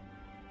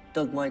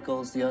Doug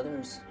Michaels, the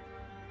others?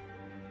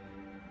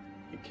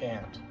 You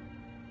can't.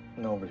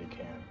 Nobody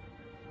can.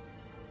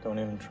 Don't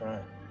even try.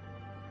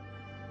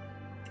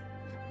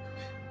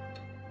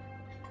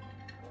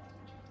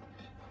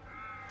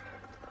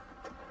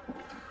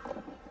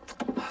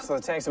 So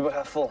the tank's about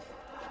half full.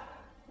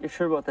 You're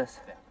sure about this?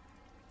 Yeah.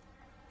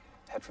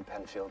 Head for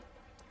Penfield.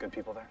 Good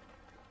people there.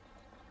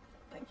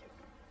 Thank you.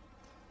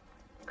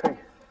 Craig,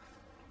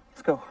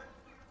 let's go.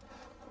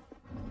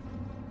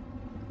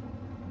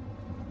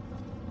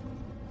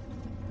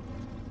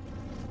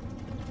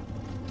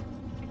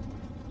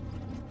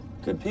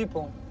 Good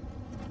people.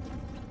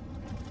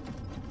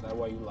 Is that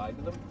why you lied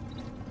to them?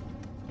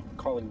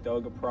 Calling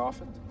Doug a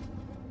prophet?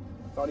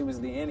 Thought he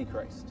was the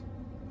Antichrist.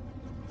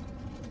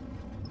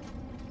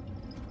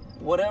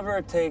 Whatever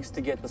it takes to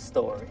get the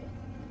story.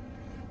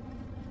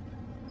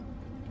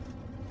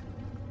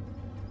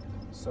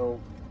 So,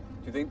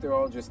 do you think they're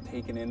all just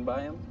taken in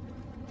by him?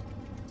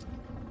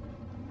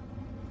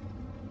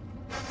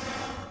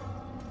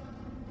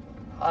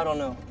 I don't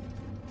know.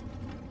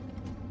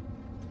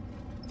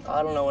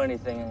 I don't know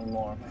anything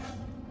anymore, man.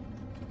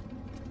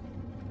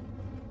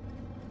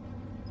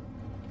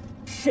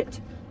 Shit!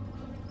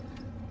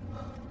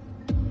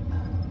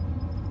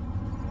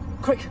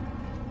 Quick!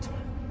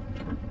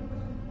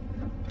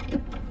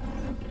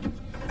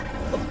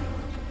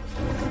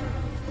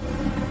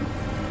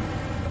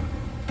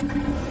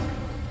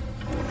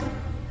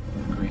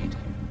 Agreed.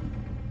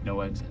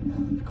 No exit.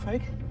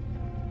 Craig?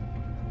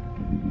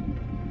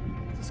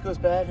 If this goes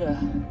bad,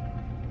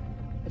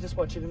 I just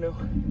want you to know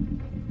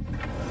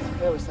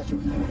I always thought you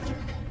were kind of a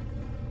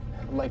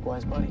jerk.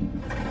 Likewise, buddy.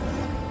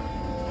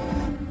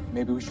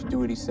 Maybe we should do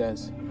what he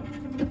says.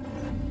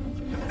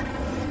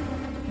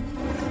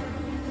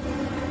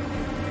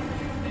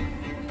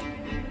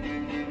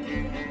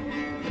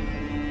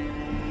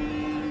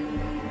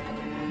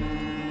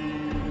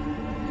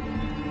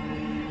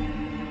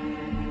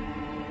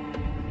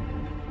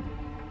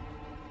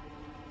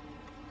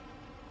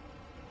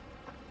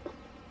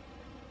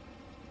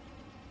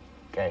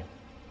 Okay.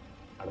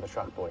 Out of the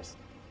truck, boys.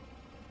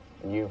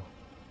 And you,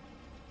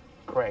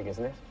 Craig,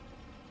 isn't it?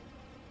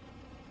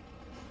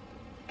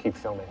 Keep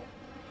filming.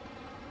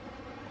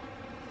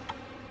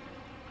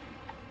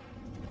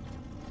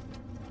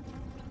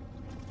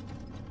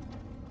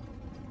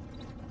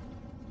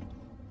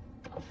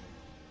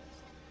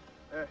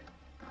 Hey.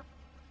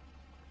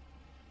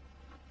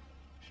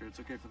 Sure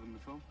it's okay for them to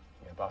film?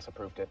 Yeah, boss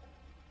approved it.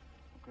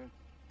 Okay.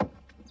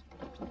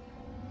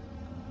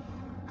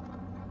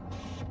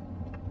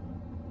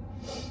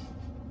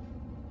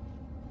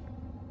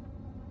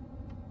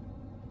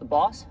 The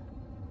boss?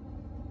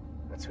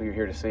 That's who you're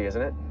here to see,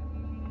 isn't it?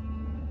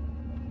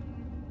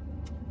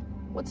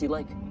 What's he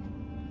like?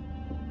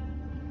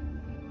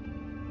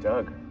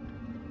 Doug.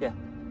 Yeah.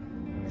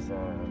 He's,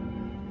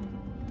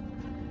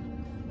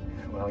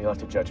 well, you'll have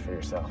to judge for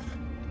yourself.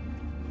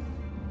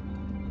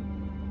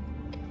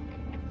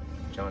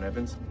 John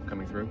Evans,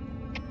 coming through.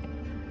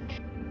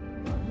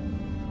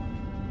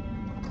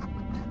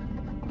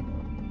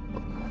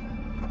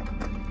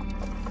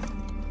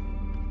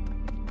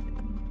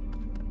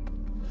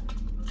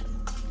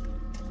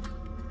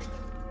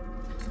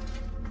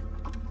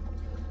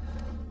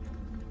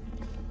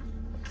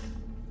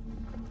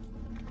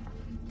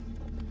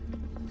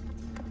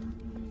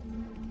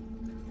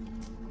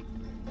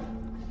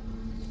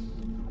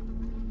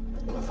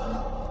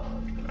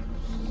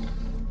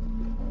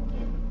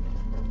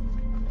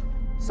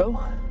 So?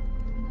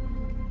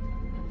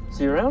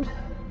 See you around?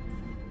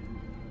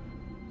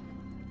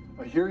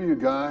 I hear you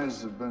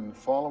guys have been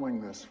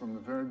following this from the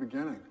very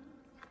beginning.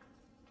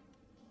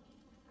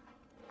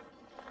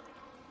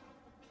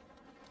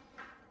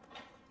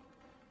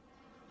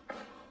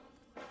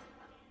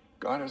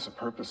 God has a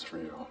purpose for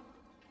you.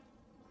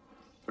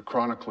 The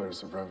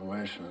chroniclers of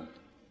Revelation.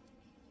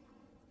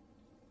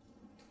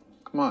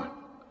 Come on. I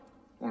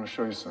want to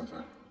show you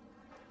something.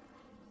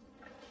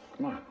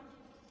 Come on.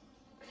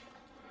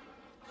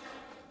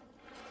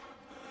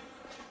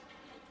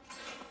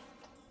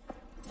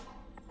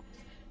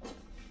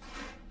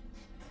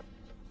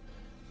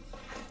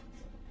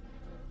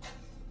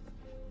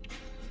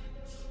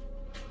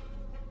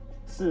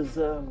 This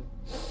is,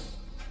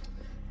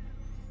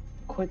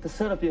 quite the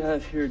setup you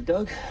have here,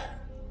 Doug.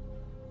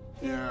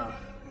 Yeah,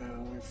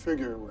 we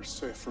figure we're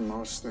safe from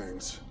most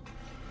things,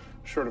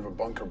 short of a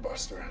bunker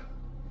buster.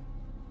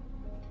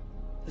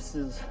 This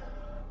is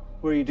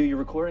where you do your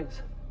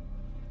recordings.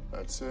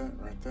 That's it,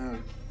 right there.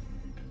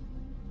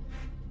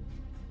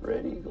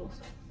 Red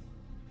Eagles.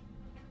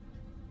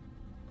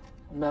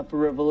 A map of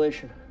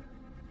Revelation.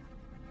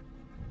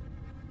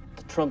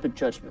 The trumpet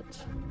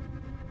judgments.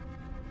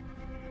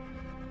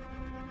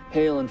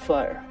 Hail and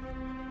fire.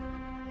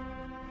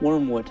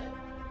 Wormwood.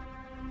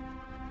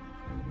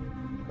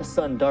 The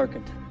sun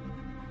darkened.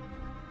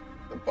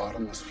 The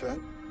bottomless pit?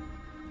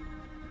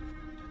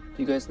 Do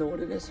you guys know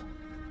what it is?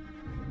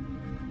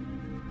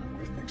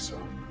 We think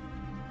so.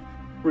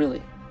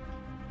 Really?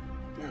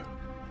 Yeah.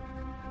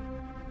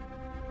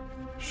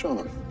 Show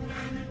them.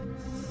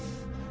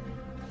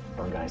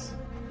 Come on, guys.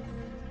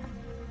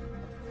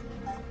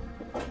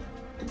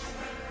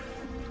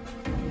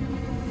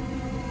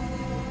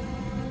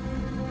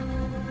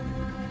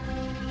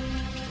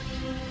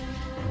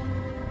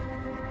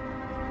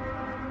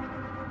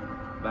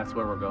 That's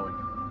where we're going.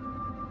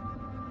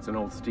 It's an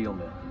old steel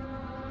mill,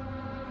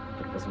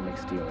 but it doesn't make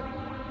steel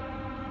anymore.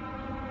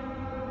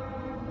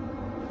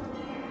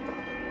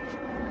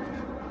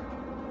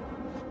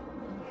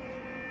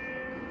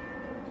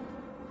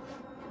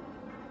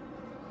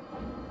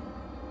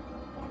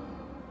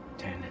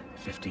 Ten,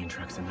 15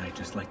 trucks a night,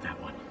 just like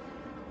that one.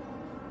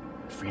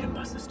 Freedom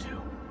buses,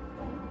 too.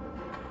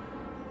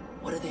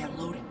 What are they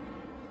unloading?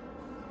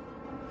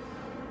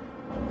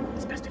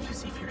 It's best if you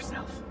see for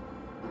yourself.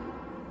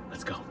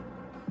 Let's go.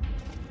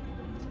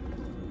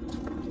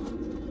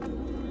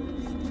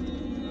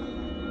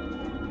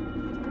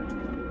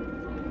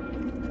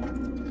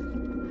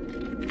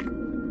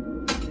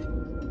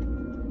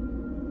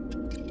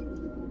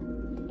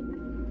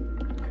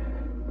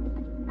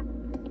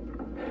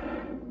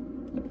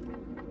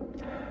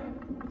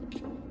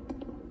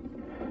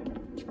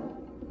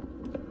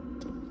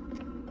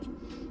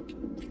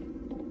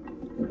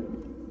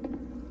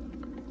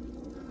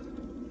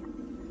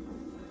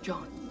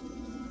 John,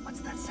 what's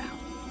that sound?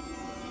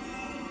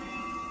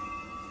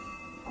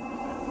 Oh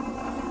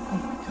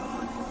my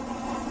God.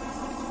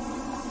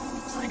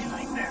 It's like a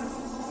nightmare.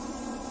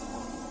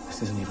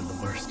 This isn't even the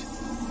worst.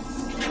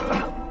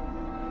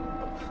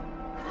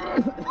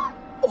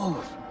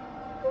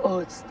 Oh,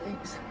 it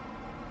stinks.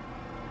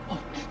 Oh,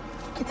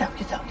 get down,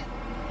 get down, get down.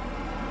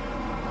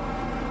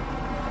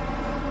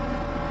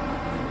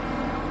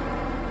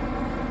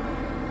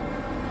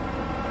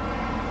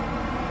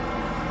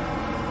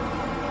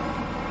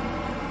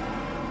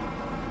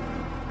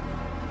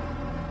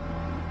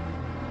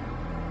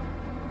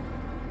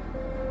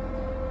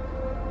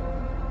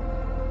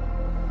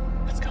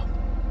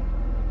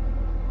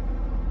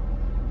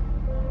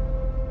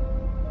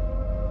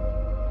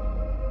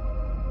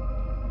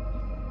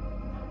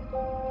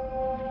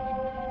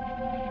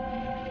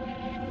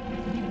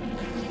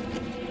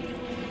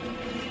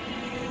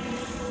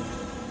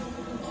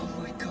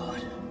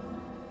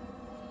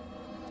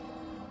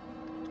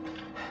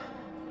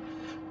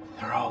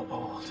 They're all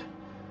old.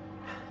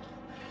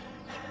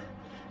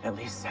 At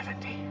least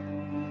 70.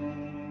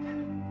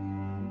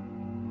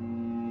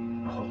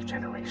 A whole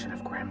generation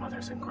of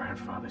grandmothers and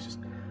grandfathers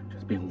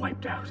just being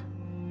wiped out.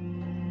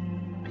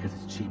 Because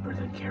it's cheaper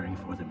than caring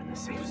for them in the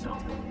safe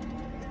zone.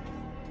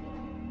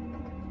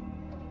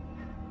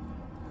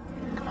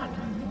 Come on,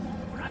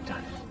 we're not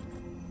done.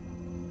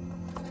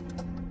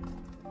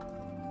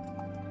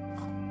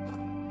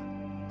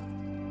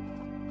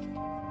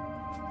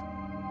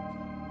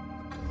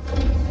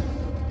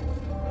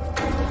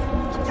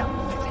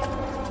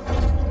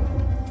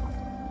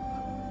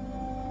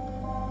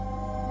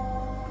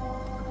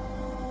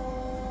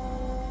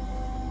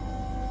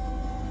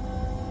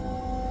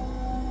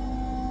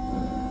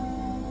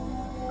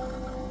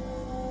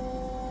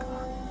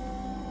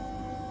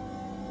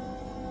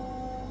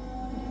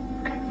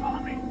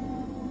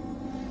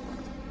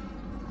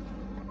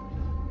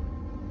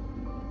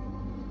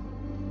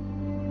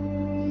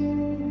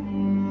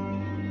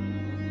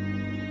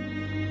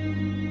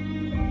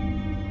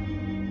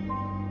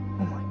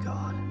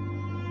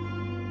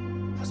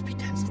 Must be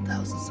tens of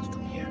thousands of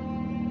them here.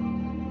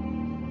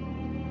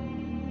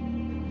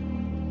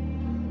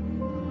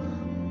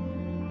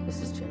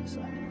 This is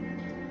genocide.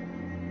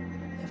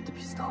 They have to be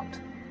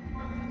stopped.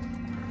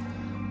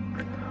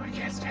 We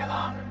can't stay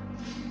long.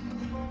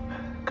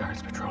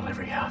 Guards patrol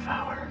every half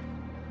hour.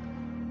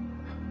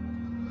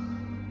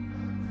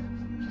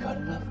 You got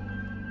enough?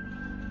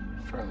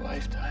 For a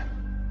lifetime.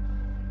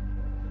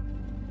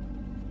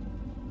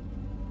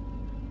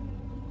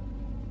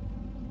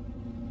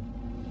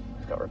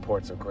 We've got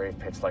reports of grave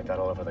pits like that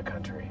all over the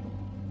country.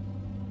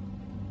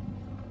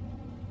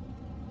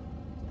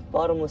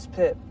 Bottomless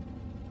pit.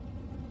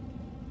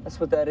 That's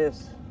what that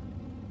is.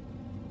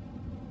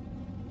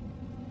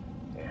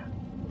 Yeah.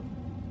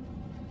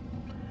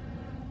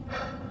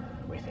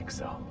 We think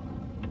so.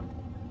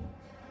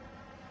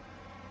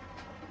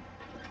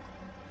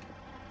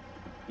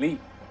 Lee.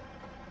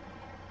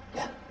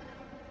 Yeah.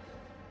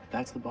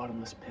 That's the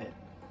bottomless pit.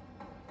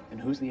 And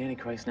who's the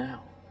Antichrist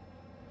now?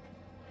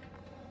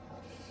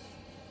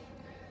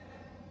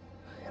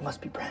 It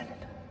must be Brandon.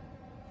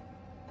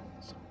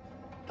 So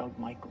Doug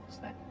Michaels,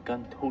 that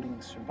gun-toting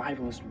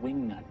survivalist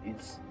wingnut,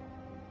 is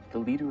the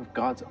leader of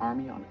God's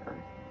army on Earth?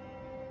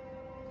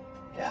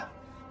 Yeah.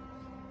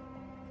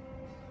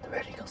 The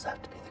Red Eagles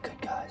have to be the good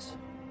guys.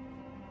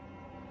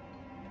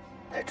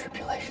 They're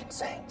tribulation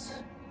saints,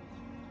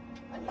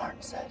 like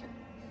Martin said.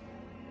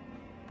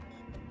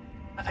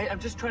 I'm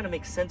just trying to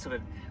make sense of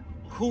it.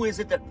 Who is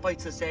it that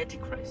fights this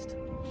Antichrist?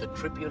 The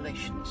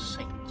tribulation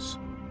saints.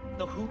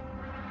 The who?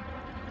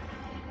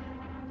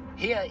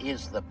 Here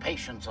is the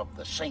patience of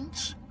the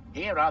saints.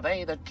 Here are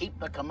they that keep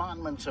the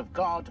commandments of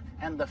God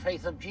and the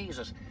faith of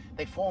Jesus.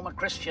 They form a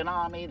Christian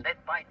army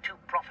led by 2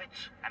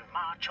 prophets and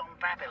march on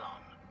Babylon.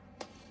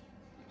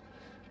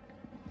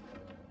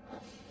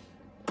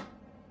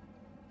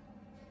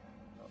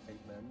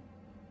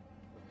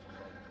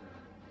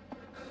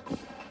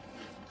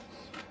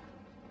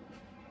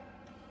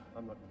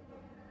 I'm not.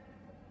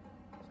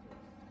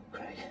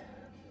 Craig,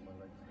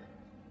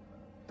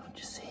 don't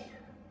you see?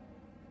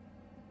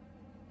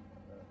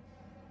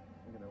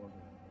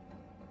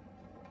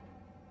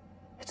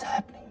 It's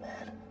happening,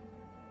 man.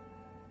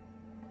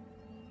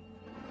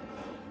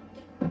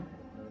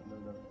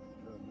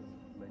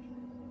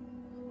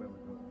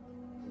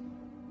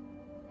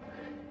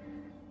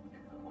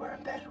 We're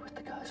embedded with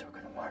the guys who are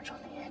going to march on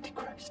the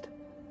Antichrist.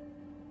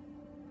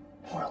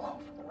 We're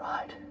along for the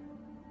ride.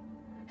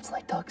 It's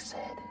like Doug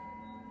said.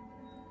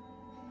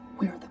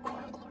 We're the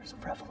chroniclers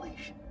of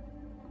Revelation.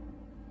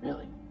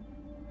 Really?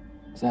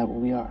 Is that what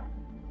we are?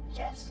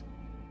 Yes.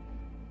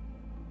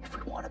 If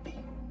we want to be.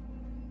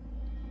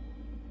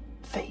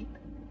 Fate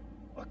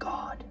or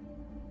God.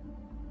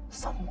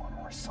 Someone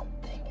or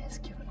something has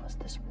given us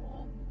this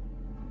role.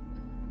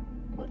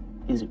 But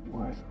is it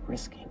worth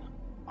risking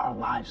our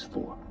lives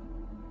for?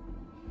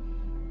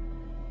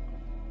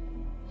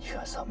 You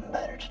got something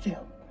better to do.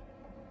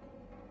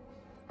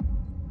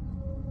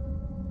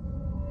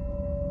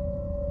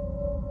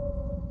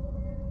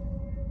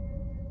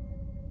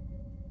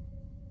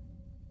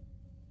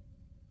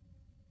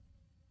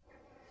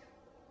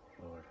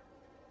 Lord,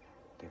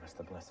 give us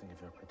the blessing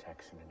of your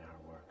protection in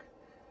our work,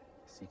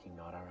 seeking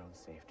not our own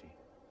safety,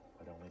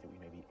 but only that we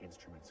may be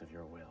instruments of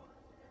your will.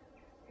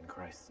 In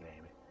Christ's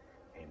name,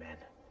 amen.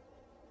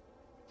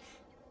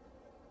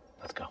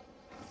 Let's go.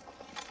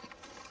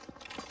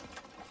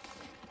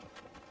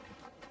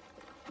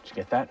 Did you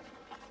get that?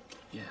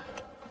 Yeah.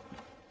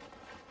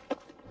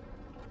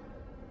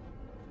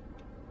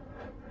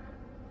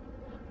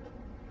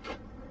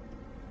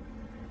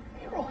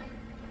 Hey, Roy.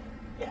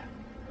 Yeah.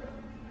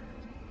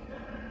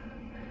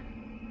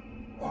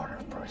 We're on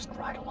our first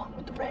ride along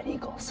with the Red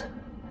Eagles.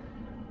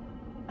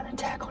 An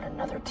attack on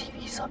another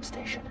TV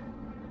substation.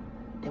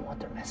 They want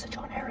their message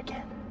on air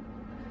again.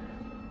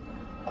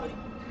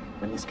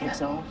 When this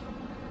kicks off,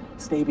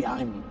 stay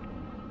behind me.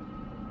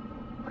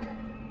 Okay.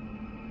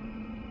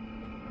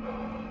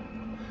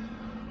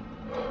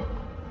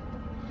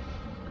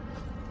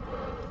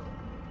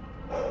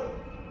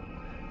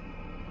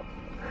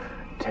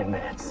 Ten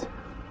minutes,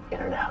 in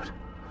and out.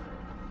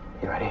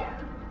 You ready?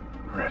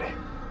 Ready.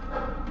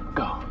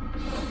 Go.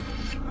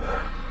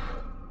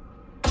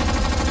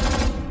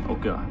 Oh,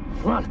 God.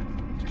 Come on.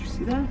 Did you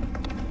see that?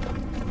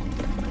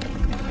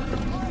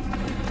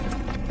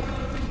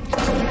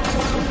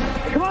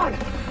 Come on!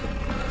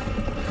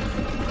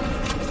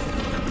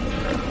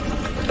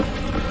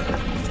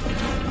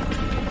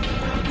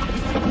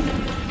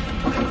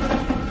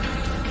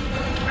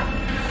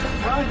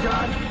 Come on,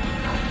 John.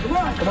 Come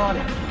on. Come on.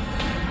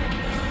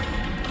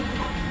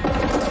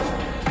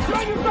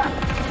 Join your back!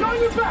 Join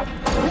your back!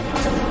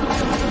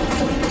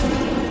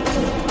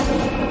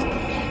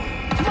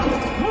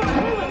 Move it,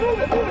 move it, move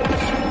it, move it!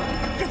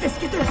 Get this,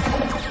 get this!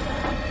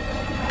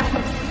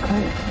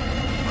 Great.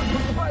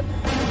 Push the button.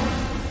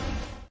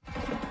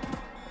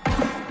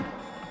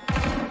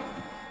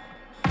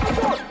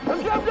 I'm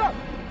jumped up!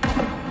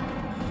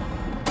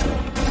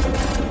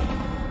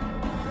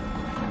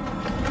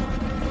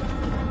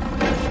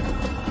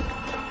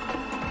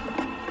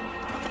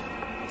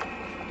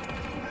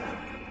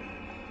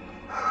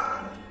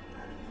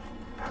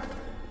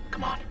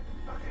 Come on.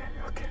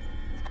 Okay.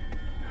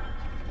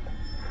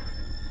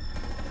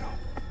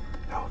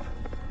 No.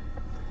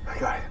 I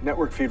got it.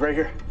 Network feed right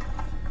here.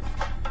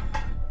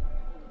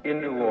 In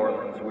New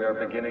Orleans, we are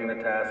beginning the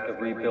task of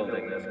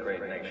rebuilding this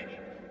great nation.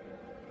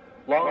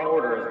 Law and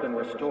order has been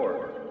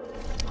restored.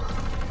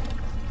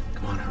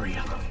 Come on, hurry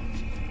up.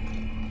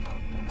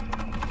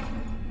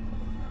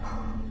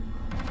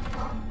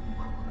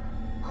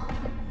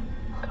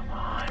 Come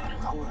on.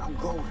 I'm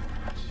going.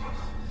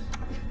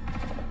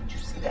 Did you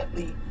see that,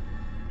 Lee?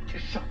 He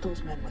just shot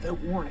those men without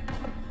warning.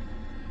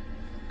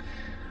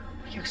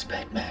 What do you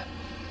expect, man?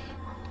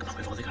 Come on,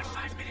 we've only got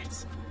 5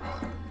 minutes.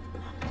 Come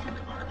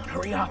on,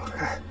 hurry up.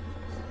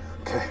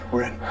 Okay,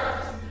 we're in.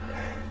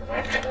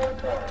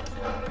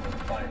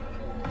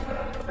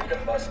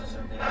 Freedom buses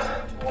are being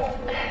sent to all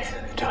northern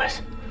cities. Do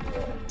it.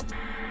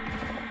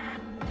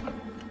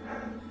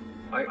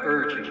 I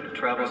urge you to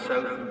travel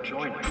south and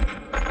join me.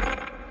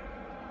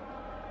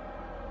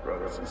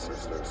 Brothers and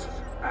sisters,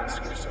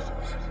 ask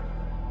yourselves,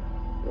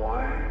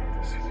 why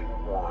does he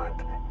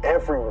want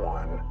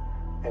everyone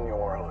in New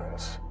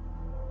Orleans?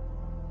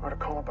 Or to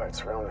call it by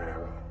its real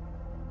name,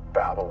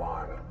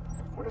 Babylon.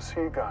 What has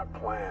he got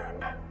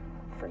planned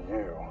for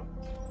you?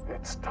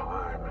 It's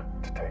time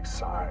to take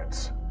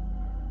sides,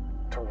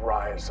 to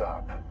rise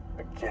up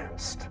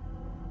against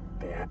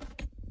the enemy.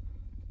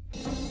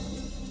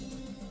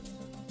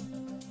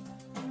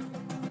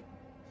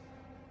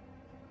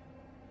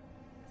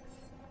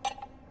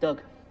 Doug,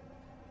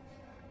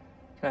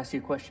 can I ask you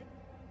a question?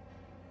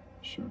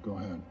 Sure, go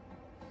ahead.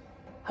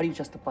 How do you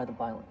justify the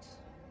violence?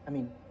 I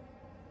mean,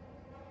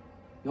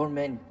 your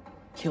men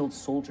killed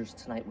soldiers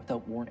tonight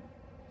without warning.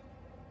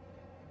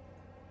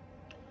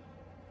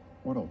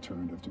 What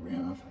alternative do we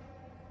have?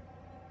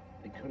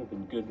 They could have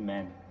been good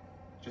men,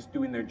 just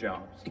doing their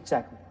jobs.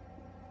 Exactly.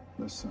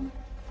 Listen,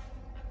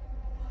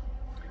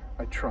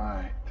 I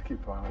try to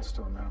keep violence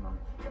to a minimum.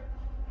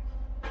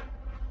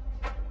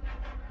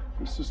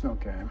 This is no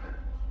game.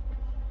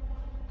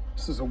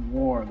 This is a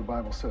war the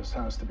Bible says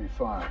has to be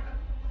fought.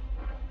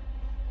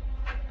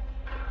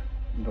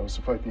 And those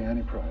who fight the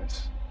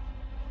Antichrist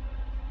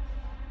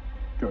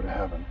go to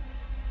heaven.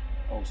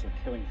 Oh, so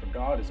killing for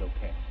God is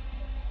okay?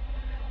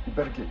 You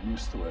better get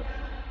used to it.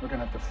 We're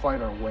gonna have to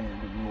fight our way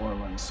into New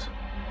Orleans.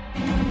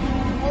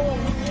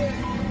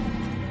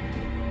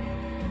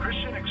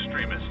 Christian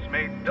extremists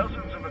made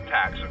dozens of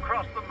attacks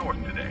across the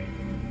north today,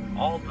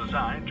 all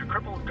designed to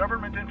cripple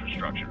government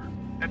infrastructure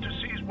and to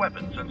seize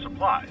weapons and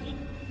supplies.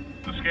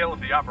 The scale of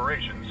the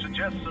operation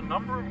suggests a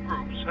number of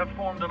groups have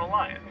formed an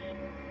alliance.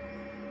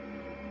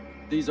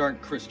 These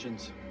aren't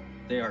Christians.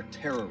 They are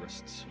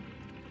terrorists.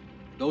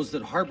 Those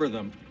that harbor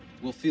them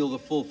will feel the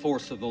full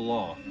force of the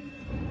law.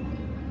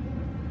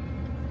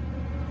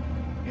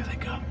 Here they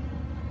come.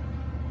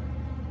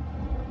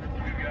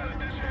 We've got a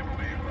disabled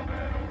vehicle up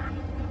ahead, over.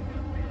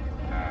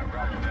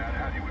 Roger that.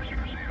 How do you wish to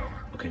proceed,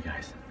 over? Okay,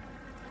 guys.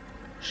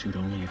 Shoot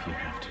only if you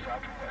have to.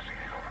 Stop to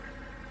investigate, over.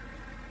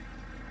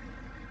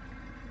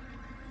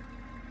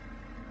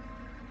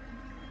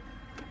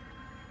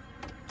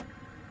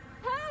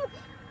 Help!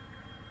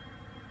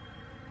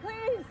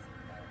 Please!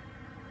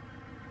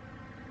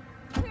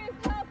 Please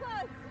help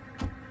us!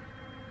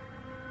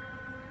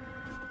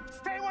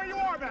 Stay where you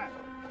are, man!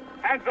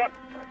 Hands up!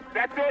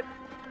 That's it!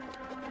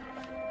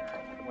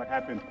 What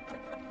happened?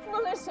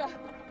 Militia!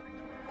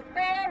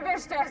 They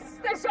ambushed us!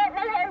 They shot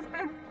my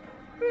husband!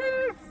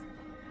 Please!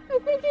 I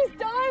think he's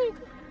died!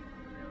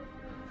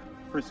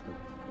 Frisco.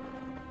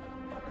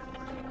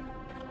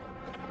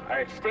 All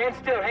right, stand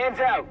still, hands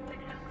out.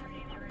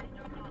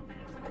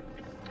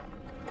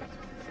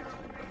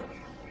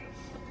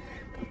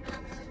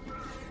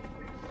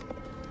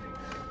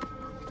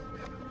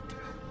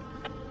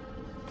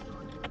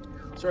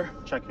 Sir,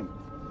 check him.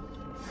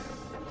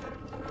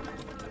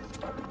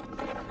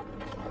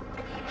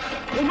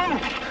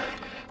 Move!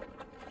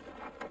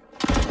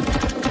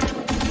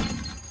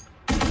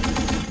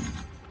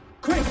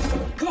 Quick!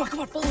 Come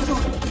on, follow me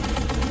on!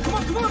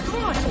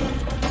 Come on!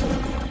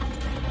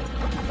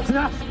 It's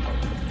enough!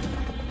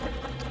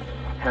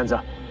 Hands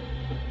up.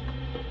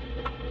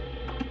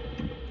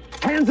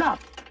 Hands up!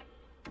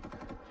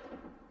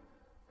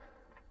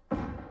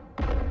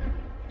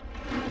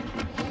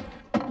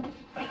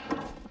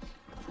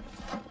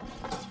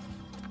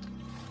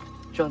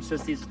 John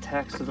says these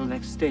attacks are the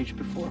next stage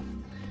before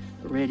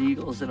the Red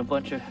Eagles and a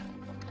bunch of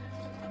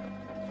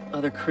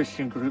other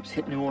Christian groups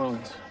hit New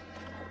Orleans.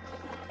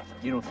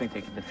 You don't think they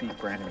can defeat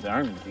Brandon's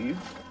army, do you?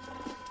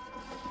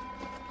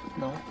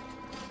 No.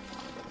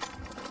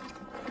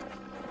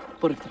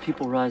 But if the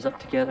people rise up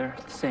together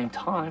at the same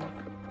time,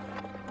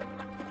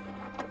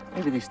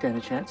 maybe they stand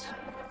a chance.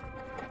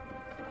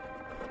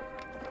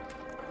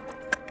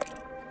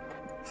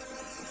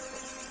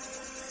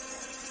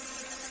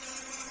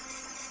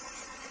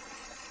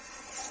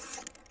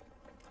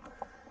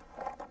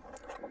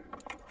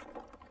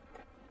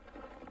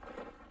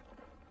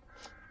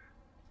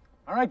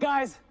 All right,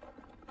 guys,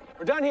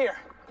 we're done here.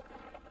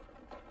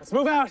 Let's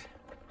move out.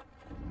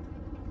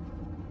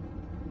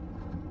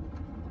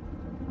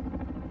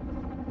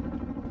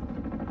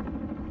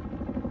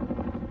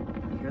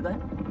 You hear that?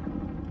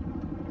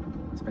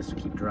 It's best to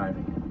keep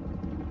driving.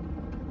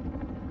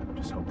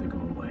 Just hope they go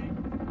away.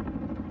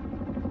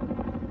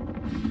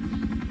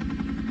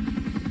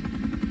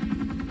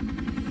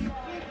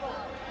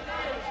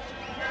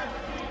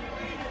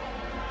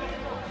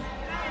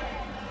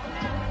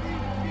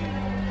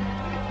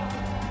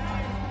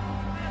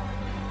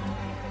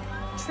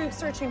 Troops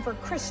searching for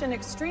Christian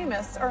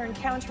extremists are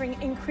encountering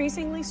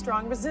increasingly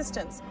strong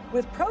resistance,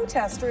 with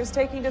protesters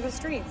taking to the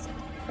streets.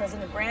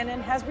 President Brandon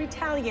has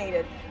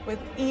retaliated with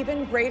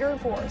even greater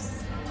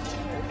force.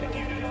 If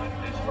you do not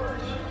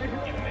disperse,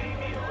 you may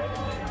be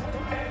arrested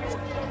and/or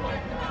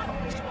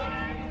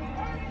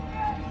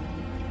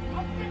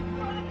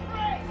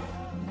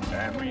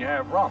And we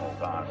have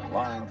Ronald on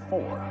line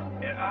 4.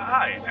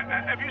 Hi.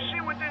 Have you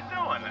seen what they're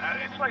doing?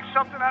 It's like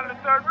something out of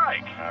the Third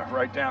Reich.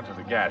 Right down to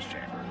the gas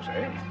chambers,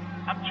 eh?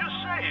 I'm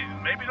just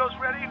saying, maybe those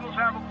Red Eagles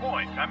have a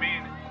point. I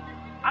mean,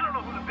 I don't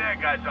know who the bad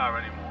guys are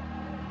anymore.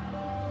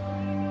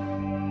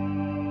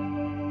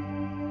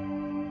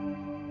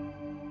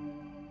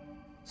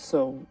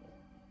 So,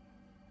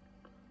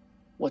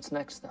 what's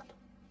next then?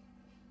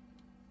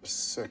 The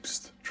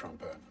 6th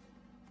trumpet.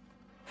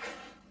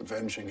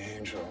 Avenging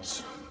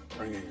angels,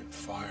 bringing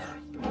fire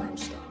and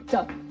brimstone.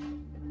 Doug,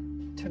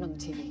 turn on the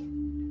TV.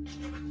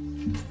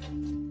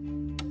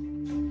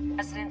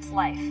 President's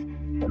life.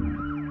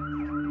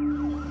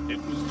 It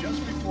was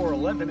just before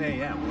 11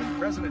 a.m. when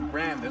President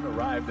Brandon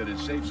arrived at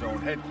his Safe Zone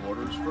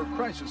headquarters for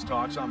crisis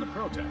talks on the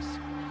protests.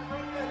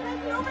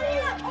 Over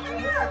here! Over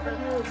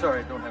here!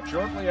 Sorry, don't have.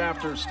 Shortly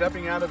after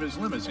stepping out of his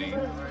limousine, 2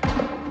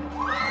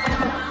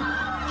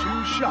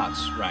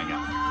 shots rang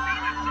out.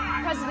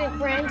 President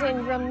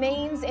Brandon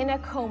remains in a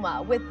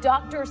coma, with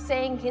doctors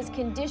saying his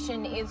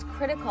condition is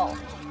critical.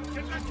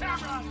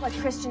 A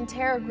Christian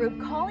terror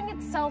group calling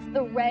itself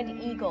the Red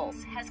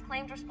Eagles has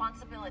claimed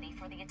responsibility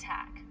for the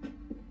attack.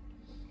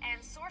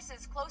 And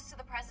sources close to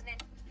the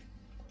president...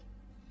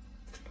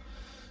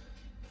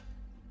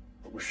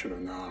 But we should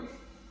have known.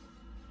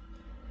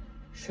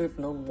 Should have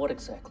known what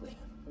exactly?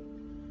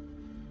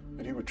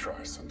 That he would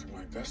try something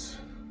like this.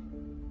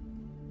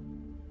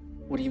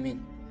 What do you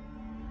mean?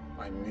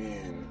 I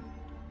mean,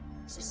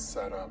 it's a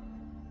setup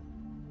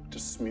to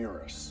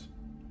smear us.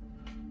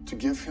 To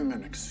give him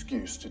an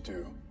excuse to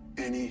do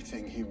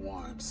anything he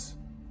wants.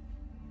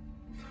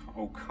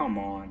 Oh, come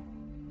on.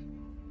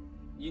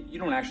 You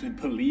don't actually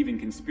believe in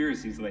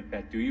conspiracies like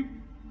that, do you?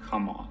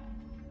 Come on.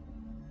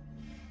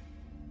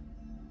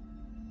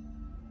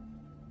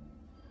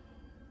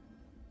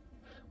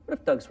 What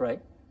if Doug's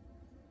right?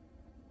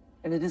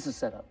 And it is a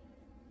setup.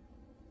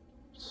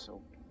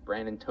 So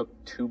Brandon took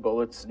 2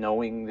 bullets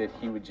knowing that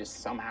he would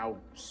just somehow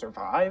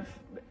survive?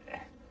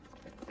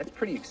 That's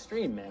pretty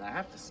extreme, man, I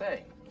have to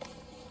say.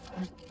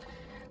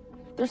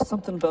 There's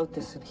something about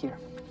this in here.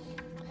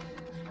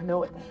 I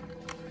know it.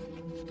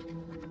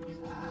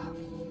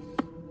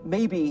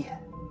 Maybe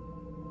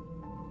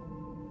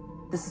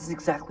this is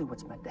exactly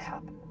what's meant to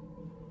happen.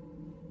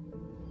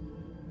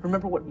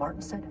 Remember what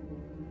Martin said?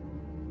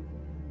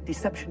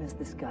 Deception is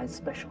this guy's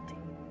specialty.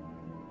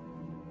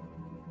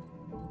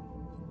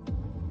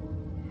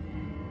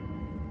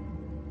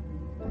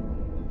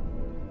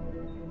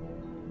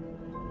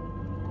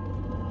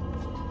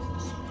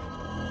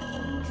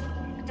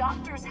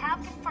 Doctors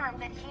have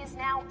confirmed that he is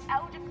now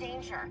out of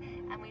danger,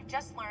 and we've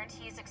just learned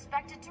he is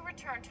expected to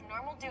return to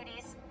normal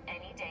duties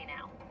any day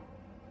now.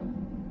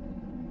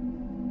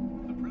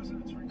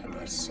 And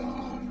I saw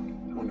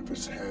one of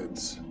his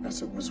heads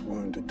as it was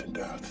wounded to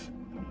death,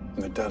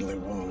 and the deadly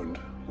wound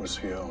was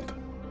healed.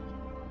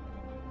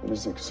 It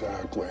is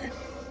exactly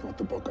what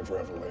the book of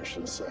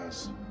Revelation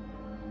says.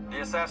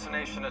 The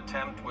assassination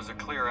attempt was a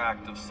clear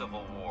act of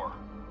civil war.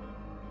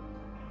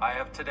 I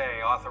have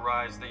today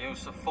authorized the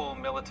use of full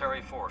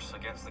military force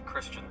against the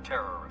Christian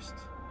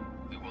terrorists.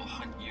 We will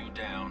hunt you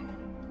down,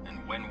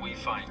 and when we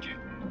find you,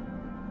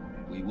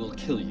 we will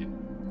kill you.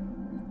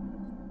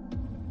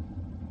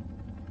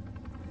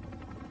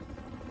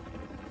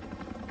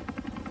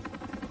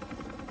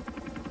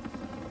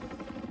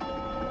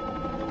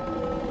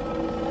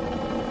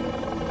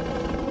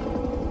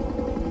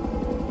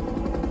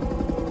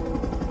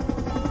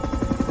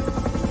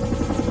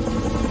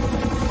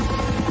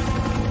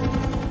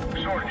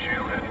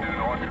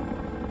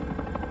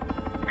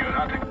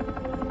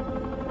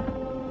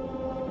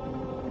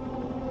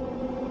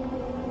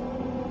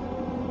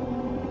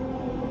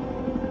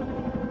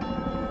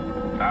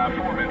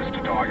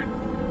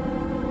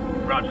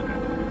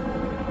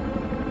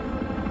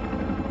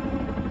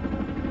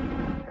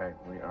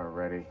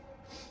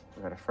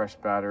 Fresh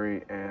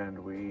battery, and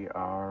we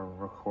are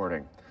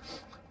recording.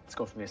 Let's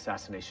go from the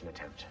assassination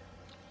attempt.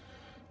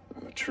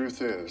 And the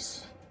truth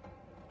is,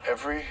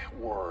 every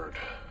word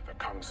that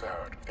comes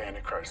out of the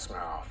Antichrist's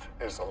mouth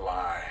is a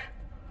lie.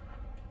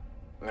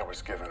 And that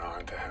was given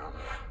unto him,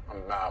 a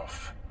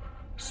mouth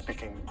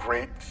speaking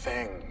great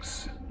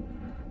things,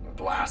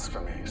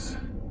 blasphemies.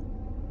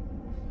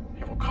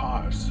 He will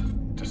cause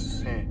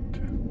deceit.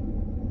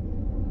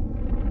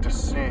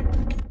 Deceit.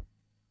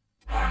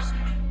 Blasphemy.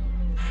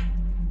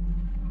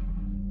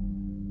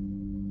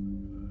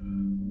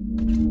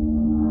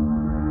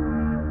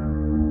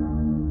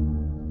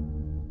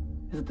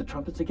 Is it the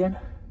trumpets again?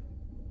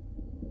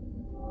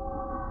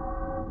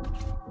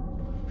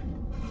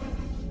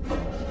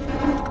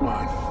 Come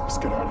on, let's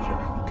get out of here.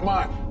 Come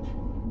on.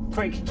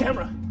 Frank,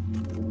 camera.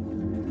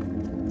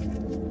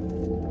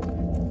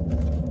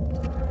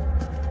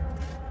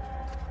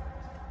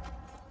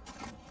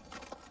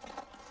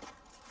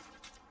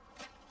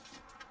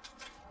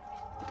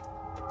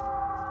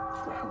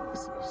 What the hell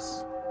is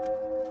this?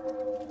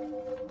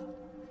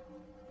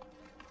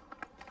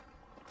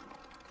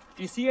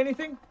 Do you see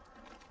anything?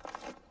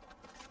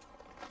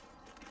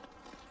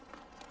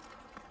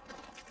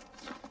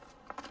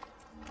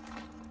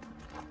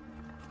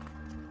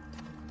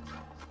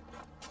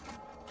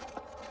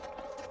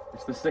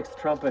 It's the 6th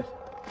trumpet.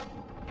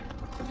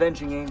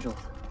 Avenging angels.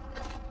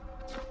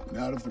 And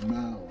out of their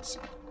mouths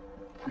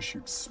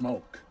issued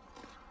smoke,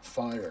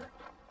 fire,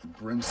 and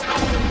brimstone.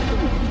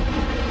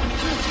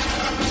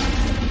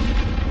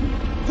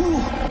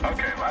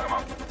 Okay, light them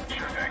up.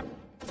 Sure thing.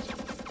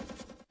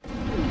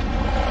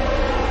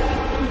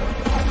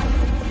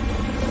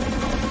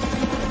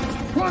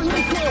 Run,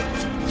 let's go!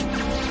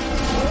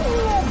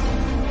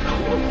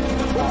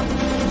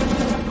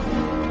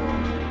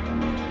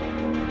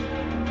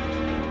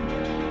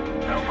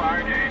 Hellfire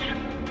engaged.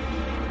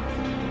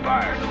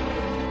 Fire.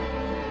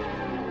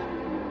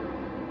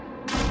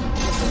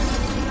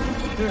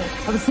 Here,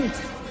 have a seat.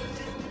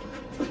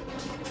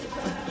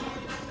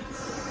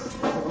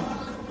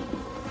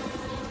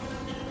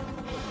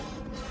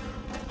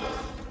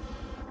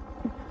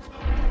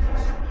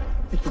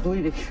 I think you're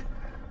bleeding.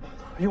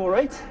 Are you all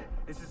right?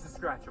 It's just a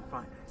scratch, I'm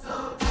fine.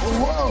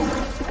 Whoa!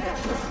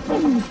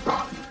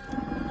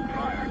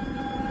 Fire.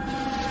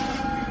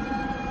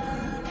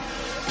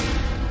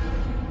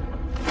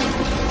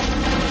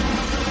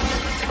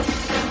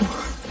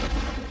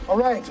 All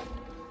right,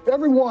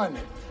 everyone,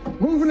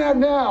 moving out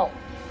now.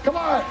 Come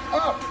on,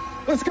 up,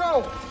 let's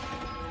go.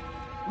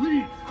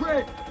 Lee,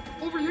 Craig,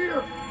 over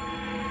here.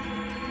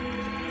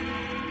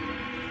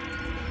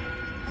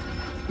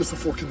 There's a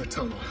fork in the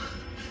tunnel.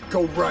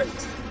 Go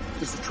right.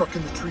 There's a truck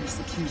in the trees.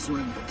 The keys are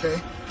in it,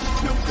 okay?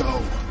 Now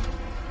go.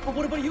 But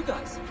what about you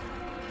guys?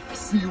 I'll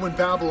see you in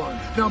Babylon.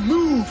 Now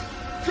move!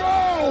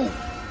 Go!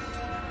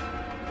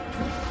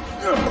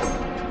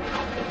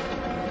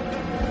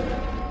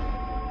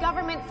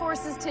 Government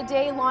forces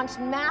today launched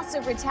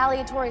massive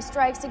retaliatory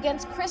strikes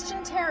against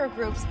Christian terror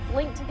groups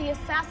linked to the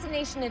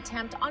assassination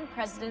attempt on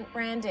President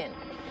Brandon.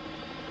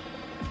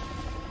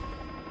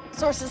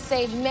 Sources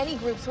say many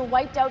groups were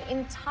wiped out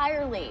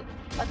entirely,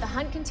 but the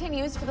hunt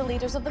continues for the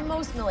leaders of the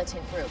most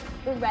militant group,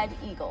 the Red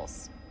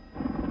Eagles.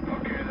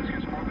 Okay, let's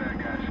get some more bad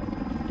guys.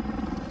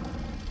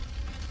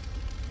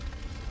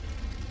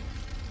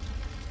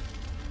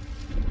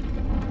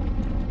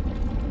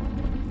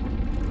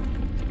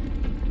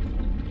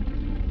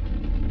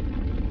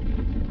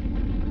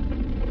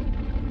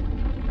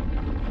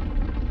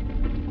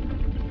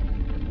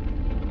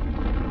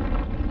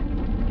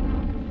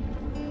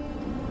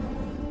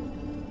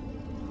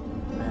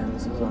 Man,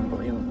 this is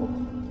unbelievable.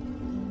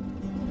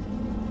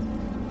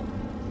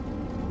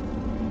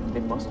 They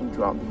must have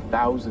dropped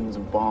thousands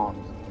of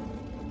bombs.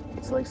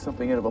 It's like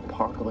something out of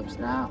Apocalypse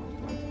Now.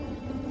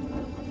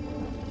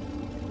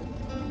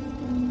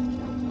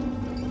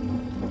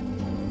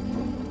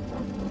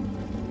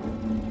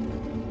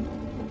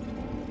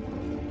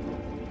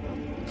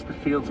 It's the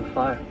fields of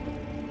fire.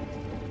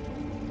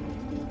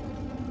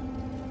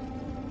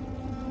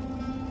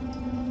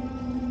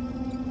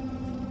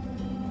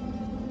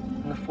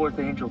 And the fourth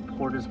angel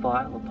poured his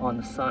vial upon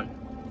the sun,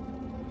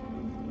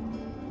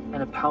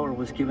 and a power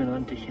was given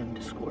unto him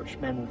to scorch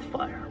men with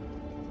fire.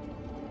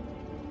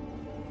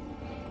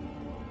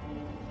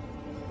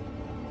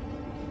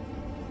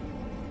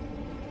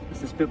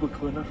 Is this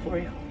biblical enough for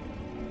you?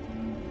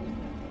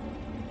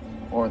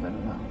 More than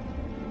enough.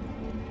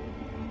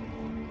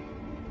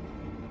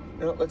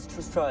 You know, let's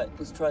just try it.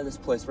 Let's try this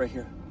place right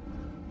here.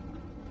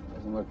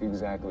 Doesn't look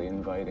exactly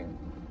inviting.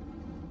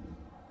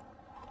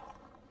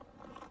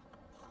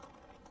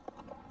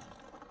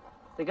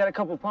 They got a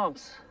couple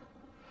pumps.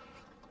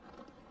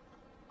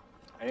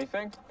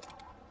 Anything?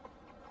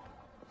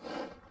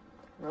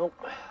 Nope,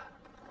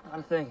 not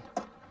a thing.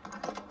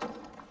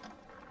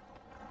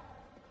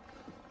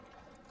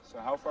 So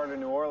how far to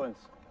New Orleans?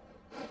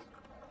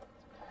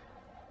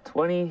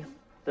 20,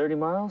 30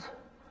 miles?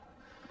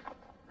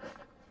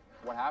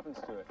 What happens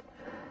to it?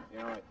 You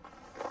know,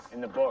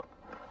 in the book.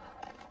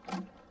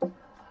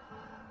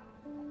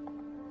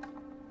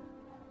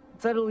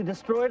 It's utterly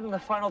destroyed in the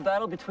final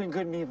battle between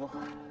good and evil.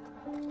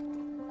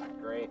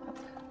 Great.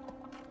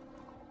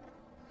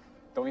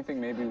 Don't you think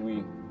maybe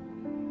we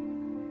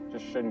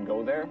just shouldn't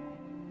go there?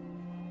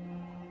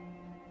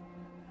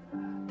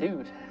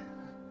 Dude,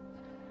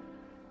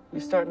 you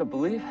starting to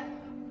believe?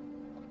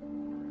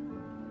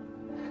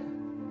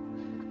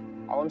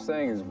 All I'm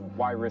saying is,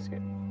 why risk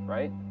it,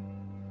 right?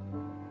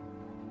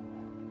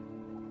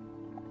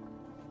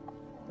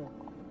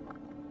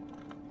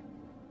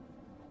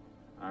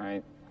 All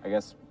right, I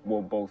guess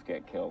we'll both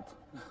get killed.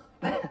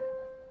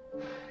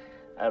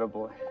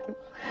 Attaboy.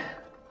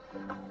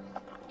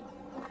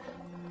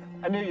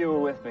 I knew you were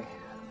with me.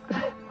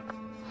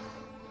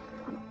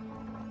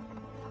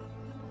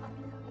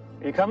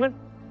 Are you coming?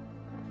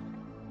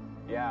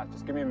 Yeah,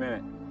 just give me a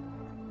minute.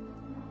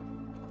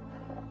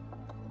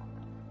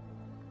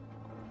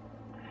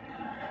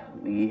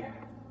 Lee,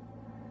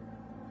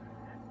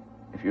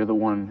 if you're the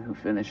one who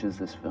finishes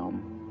this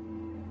film,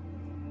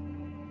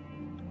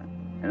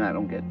 and I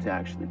don't get to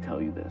actually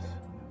tell you this,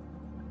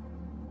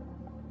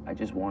 I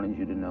just wanted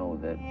you to know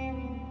that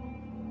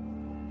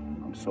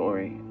I'm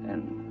sorry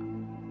and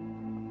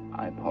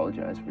I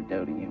apologize for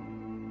doubting you.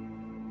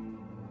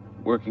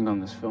 Working on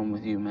this film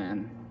with you,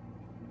 man,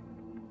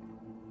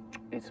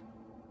 it's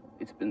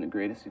been the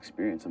greatest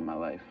experience of my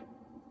life.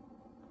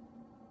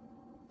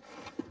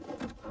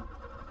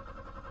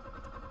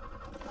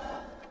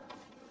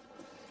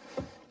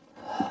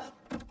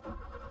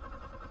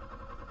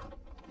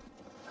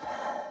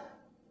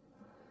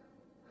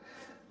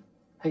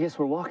 I guess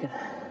we're walking.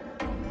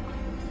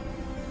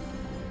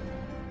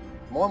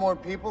 More and more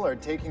people are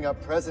taking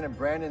up President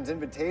Brandon's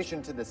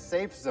invitation to the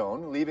safe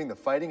zone, leaving the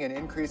fighting and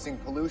increasing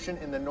pollution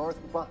in the north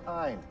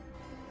behind.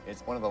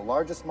 It's one of the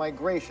largest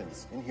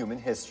migrations in human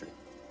history.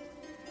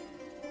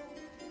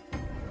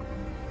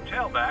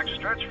 Tailbacks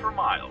stretch for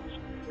miles.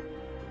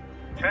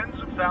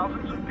 Tens of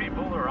thousands of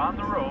people are on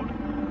the road,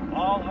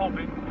 all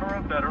hoping for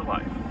a better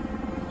life.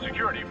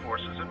 Security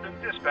forces have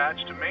been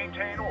dispatched to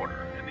maintain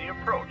order in the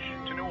approach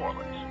to New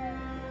Orleans.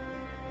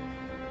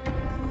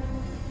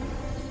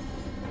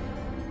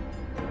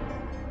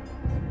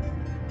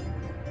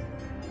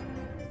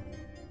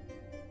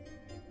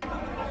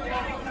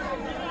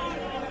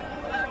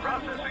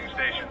 Processing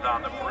stations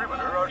on the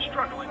perimeter are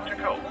struggling to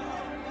cope.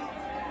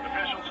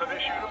 Officials have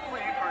issued a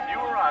plea for new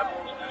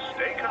arrivals to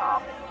stay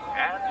calm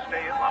and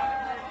stay in line.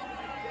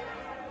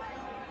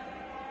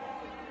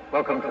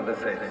 Welcome to the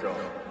safe zone,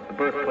 the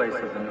birthplace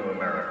of the new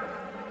America.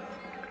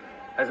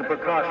 As a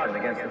precaution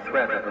against the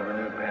threat of a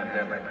renewed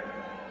pandemic,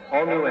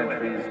 all new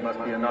entries must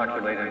be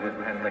inoculated with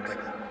Penlixin.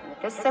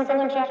 This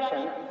simple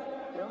injection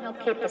will help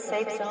keep the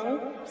safe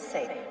zone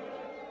safe.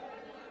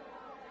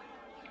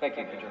 Thank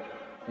you, Major.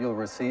 You'll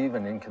receive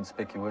an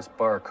inconspicuous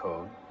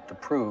barcode to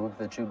prove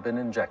that you've been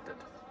injected.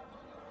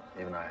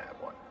 Even I have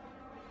one.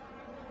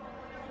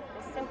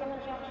 This simple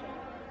injection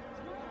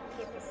will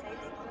keep the safe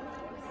zone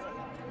safe.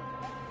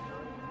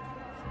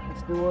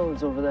 It's New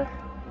Orleans over there.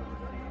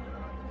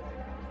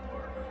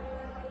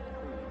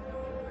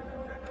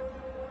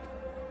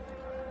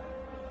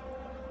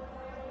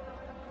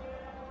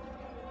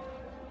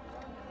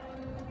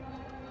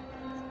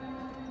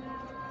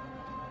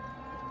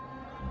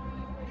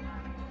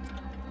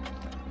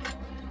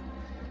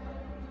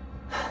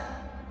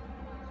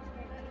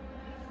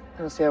 I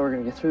don't see how we're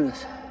gonna get through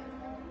this.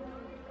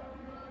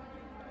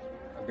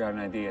 I've got an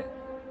idea.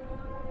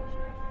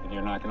 And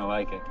you're not gonna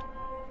like it.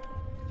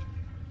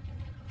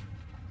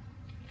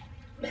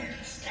 Man,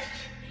 this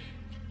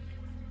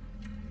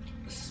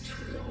is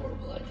truly a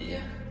horrible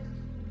idea.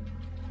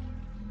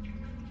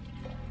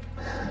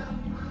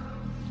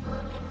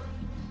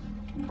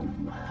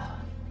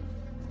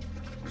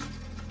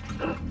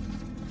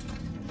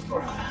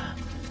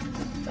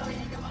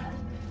 Okay, come on.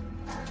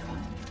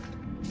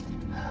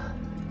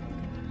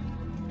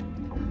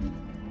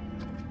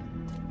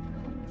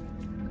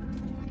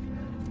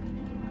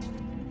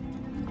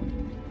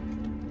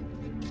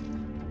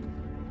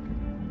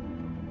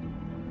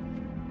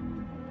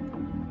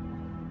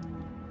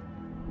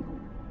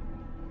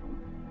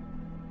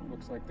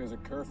 Looks like there's a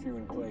curfew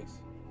in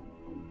place.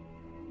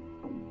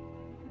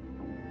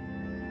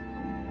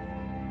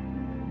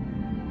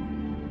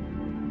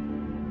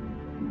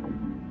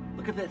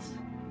 Look at this.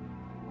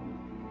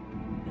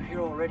 They're here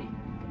already.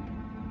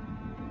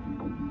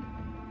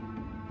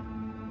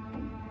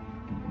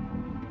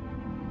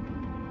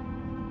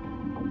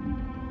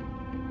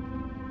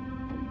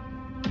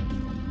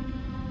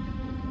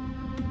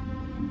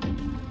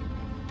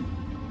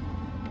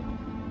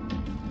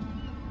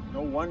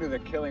 No wonder they're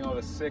killing all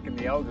the sick and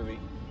the elderly.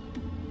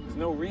 There's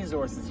no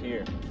resources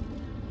here.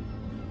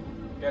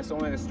 Guess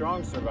only the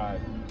strong survive.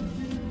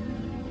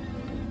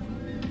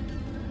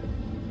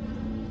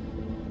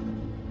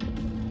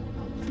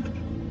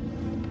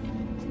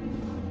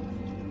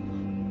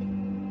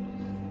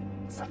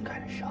 Some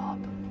kind of shop.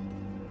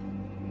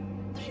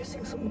 They're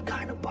using some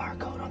kind of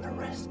barcode on their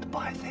wrist to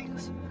buy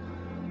things.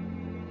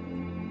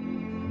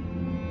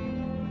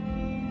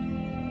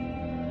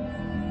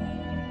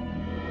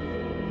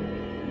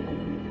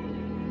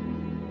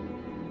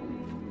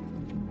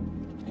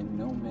 And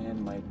no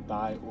man might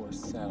buy or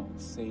sell,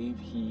 save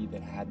he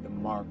that had the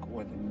mark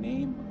or the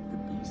name of the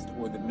beast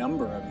or the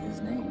number of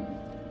his name.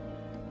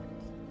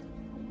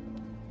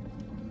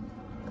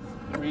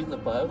 You reading the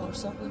Bible or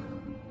something?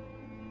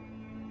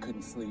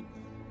 Couldn't sleep.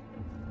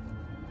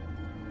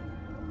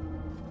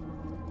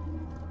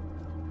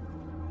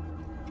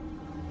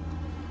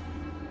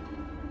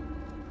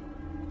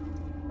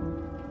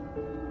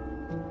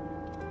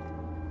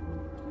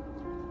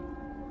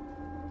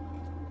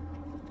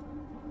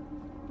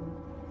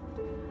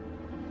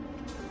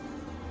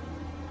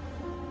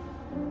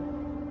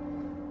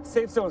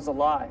 Safe zone's a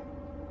lie.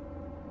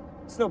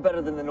 It's no better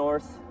than the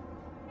North.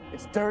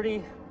 It's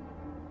dirty.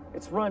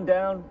 It's run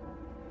down.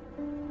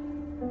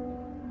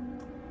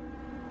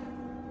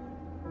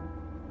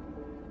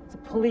 It's a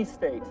police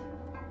state,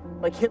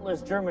 like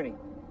Hitler's Germany.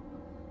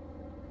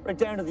 Right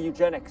down to the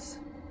eugenics.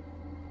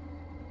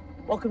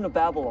 Welcome to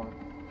Babylon.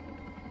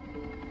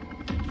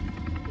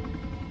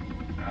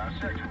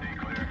 Section D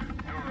clear.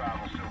 New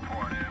arrival still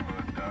pouring in,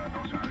 but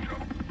no sign of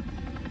trouble.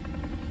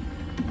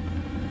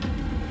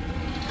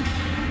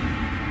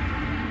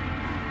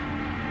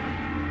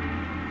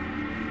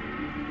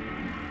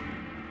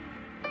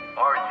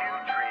 Are you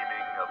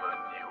dreaming of a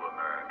new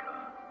America?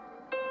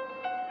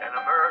 An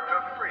America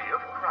free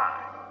of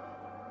crime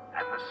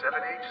and the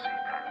 7HC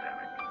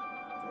pandemic.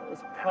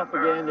 This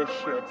propaganda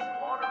shit.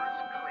 Water is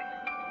clean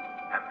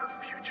and the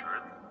future.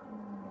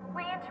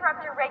 We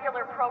interrupt your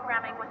regular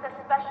programming with a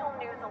special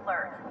news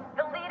alert.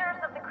 The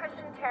leaders of the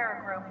Christian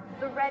terror group,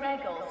 the Red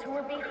Eagles, who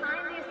were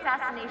behind the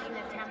assassination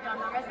attempt on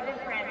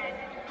President Brandon,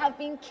 have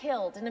been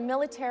killed in a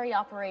military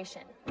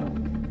operation.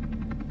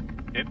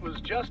 It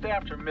was just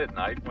after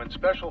midnight when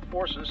special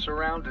forces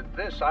surrounded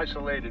this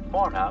isolated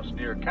farmhouse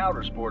near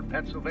Countersport,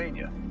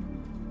 Pennsylvania.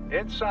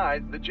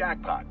 Inside the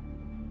jackpot,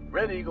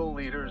 Red Eagle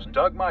leaders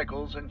Doug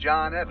Michaels and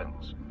John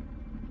Evans.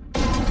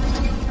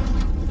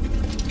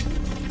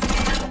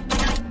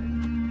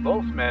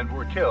 Both men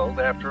were killed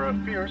after a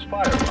fierce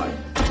firefight.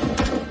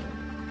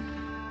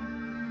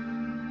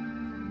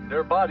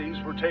 Their bodies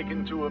were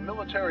taken to a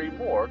military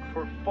morgue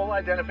for full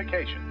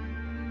identification.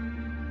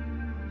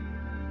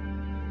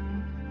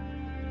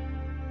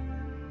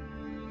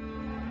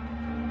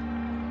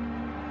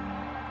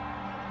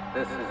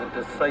 This is a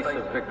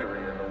decisive victory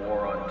in the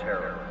war on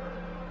terror.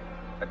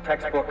 A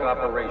textbook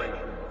operation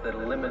that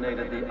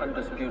eliminated the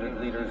undisputed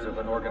leaders of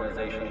an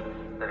organization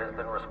that has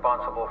been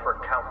responsible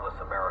for countless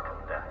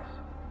American deaths.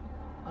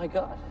 My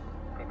God.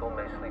 People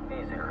may sleep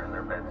easier in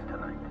their beds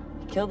tonight.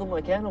 You killed them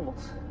like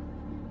animals.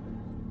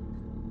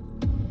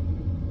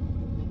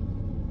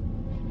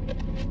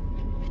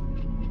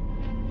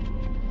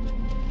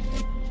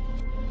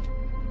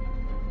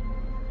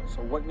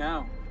 So what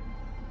now?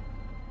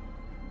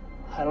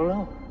 I don't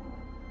know.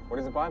 What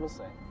does the Bible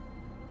say?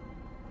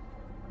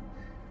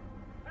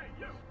 Hey,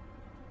 you!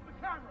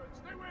 The camera!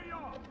 Stay where you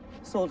are!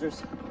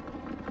 Soldiers.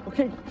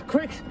 Okay,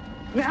 quick!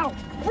 Now!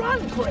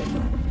 Run, quick!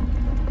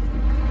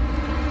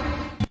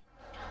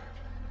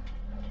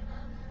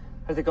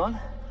 Are they gone?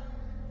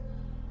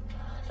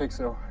 I think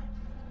so.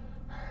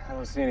 I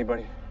don't see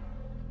anybody.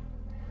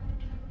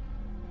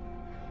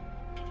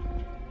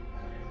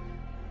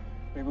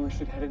 Maybe we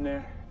should head in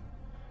there,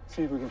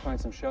 see if we can find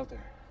some shelter.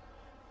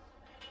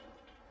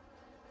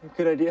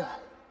 Good idea.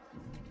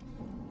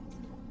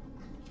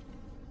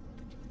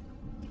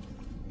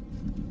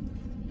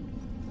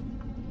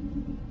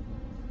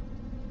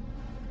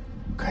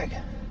 Craig.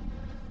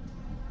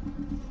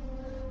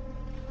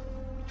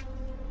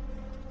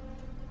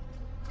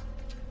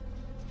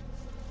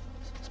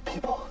 There's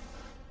people.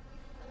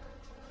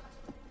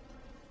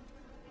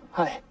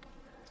 Hi.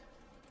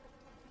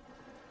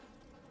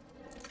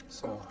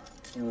 So,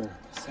 you were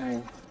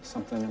saying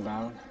something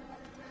about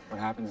what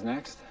happens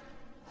next?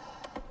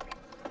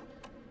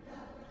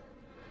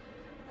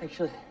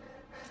 Actually,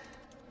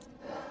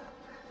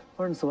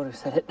 Martin's the one who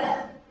said it. So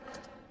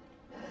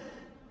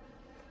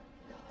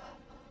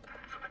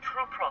the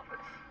true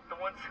prophets, the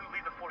ones who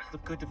lead the forces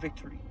of good to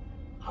victory,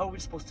 how are we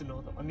supposed to know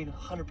them? I mean,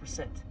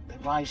 100%. They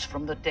rise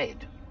from the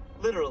dead.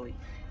 Literally.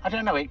 I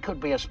don't know, it could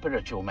be a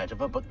spiritual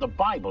metaphor, but the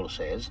Bible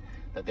says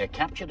that they're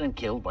captured and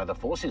killed by the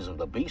forces of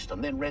the beast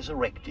and then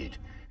resurrected.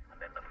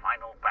 And then the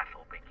final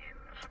battle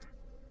begins.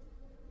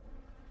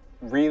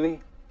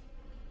 Really?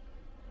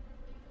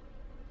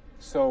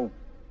 So,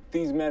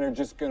 these men are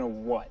just gonna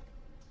what?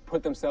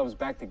 Put themselves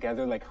back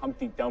together like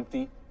Humpty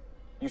Dumpty?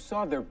 You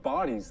saw their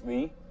bodies,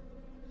 Lee.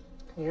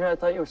 Here, I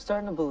thought you were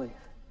starting to believe.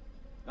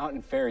 Not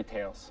in fairy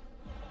tales.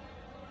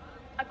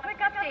 A quick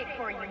update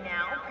for you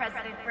now.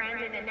 President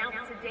Brandon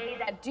announced today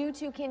that due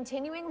to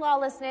continuing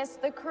lawlessness,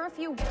 the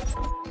curfew...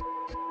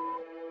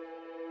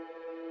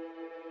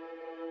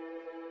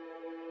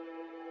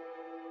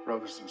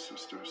 Brothers and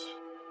sisters,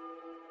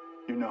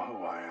 you know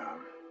who I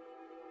am.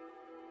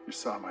 You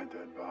saw my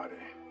dead body.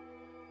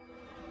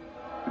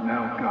 But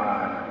now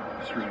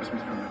God has raised me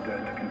from the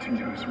dead to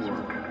continue his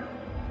work.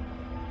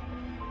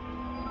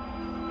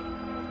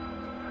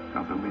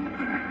 Now believe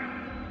me.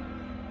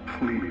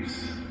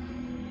 Please.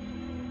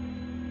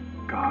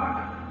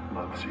 God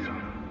loves you.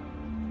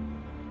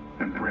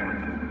 And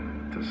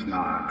Brandon does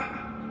not.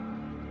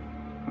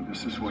 And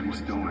this is what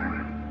he's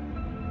doing.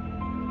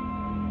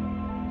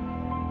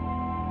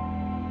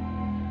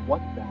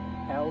 What the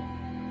hell?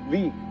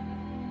 Lee,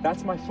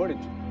 that's my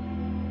footage.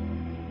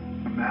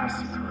 A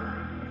massacre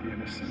of the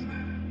innocent.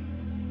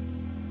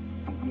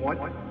 What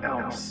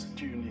else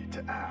do you need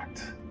to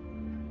act?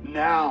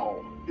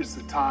 Now is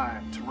the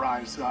time to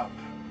rise up,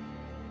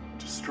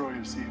 destroy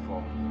his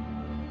evil.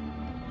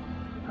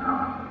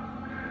 Now,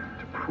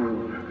 to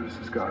prove this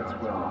is God's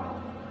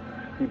will,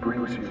 he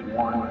brings you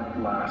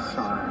one last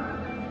sign.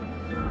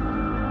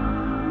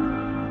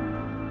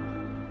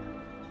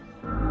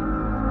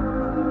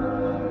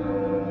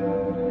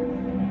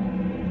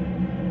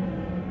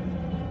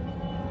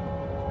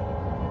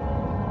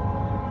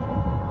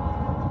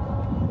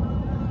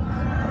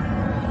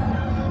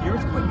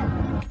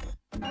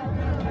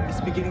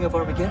 Beginning of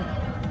Armageddon.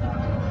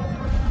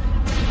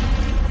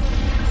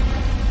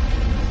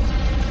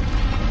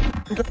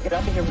 We gotta get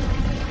out of here.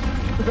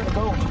 We gotta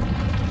go.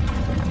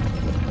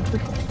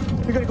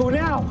 We gotta go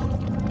now.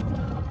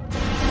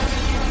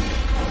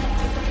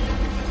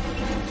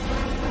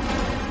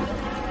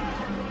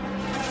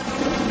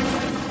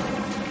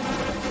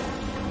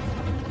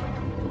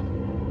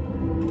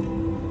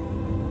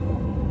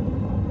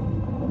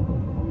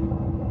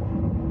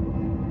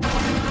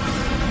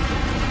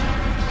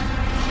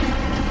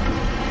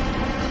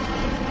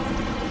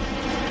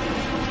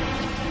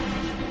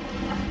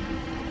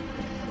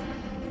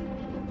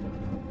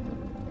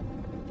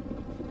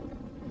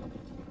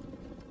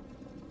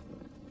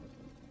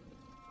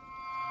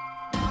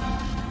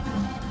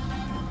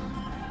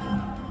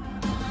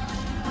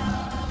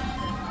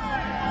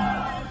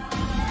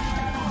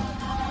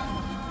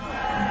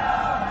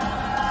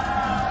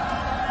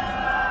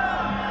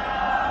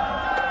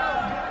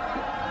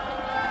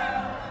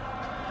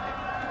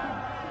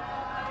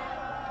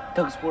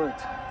 Doug's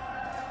words,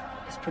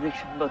 his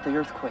prediction about the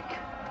earthquake,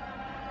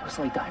 it was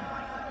like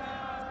dynamite.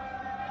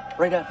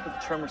 Right after the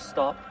tremors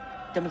stopped,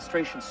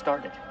 demonstrations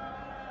started.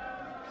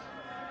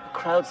 The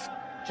crowds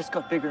just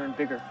got bigger and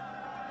bigger.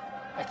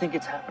 I think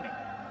it's happening.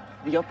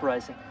 The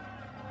uprising.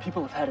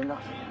 People have had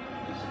enough.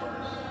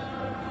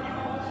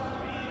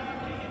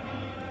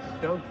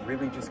 Did Doug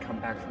really just come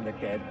back from the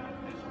dead?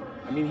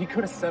 I mean, he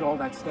could have set all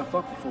that stuff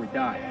up before he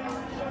died.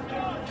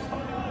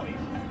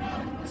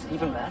 Does it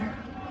even matter?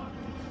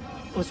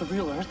 It was a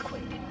real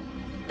earthquake.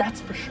 That's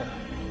for sure. This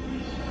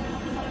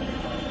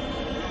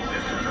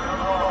is an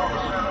unlawful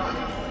assembly.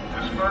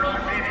 Disperse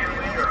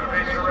immediately or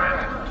face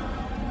arrest.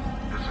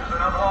 This is an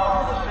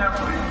unlawful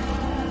assembly.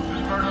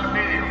 Disperse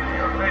immediately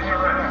or face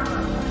arrest.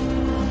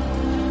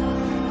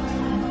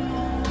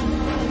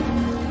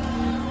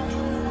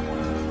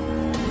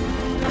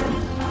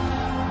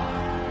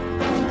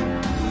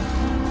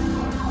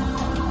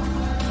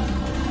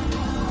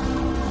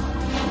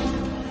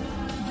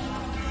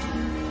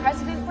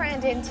 President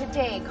Brandon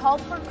today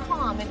called for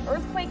calm in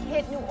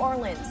earthquake-hit New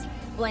Orleans,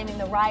 blaming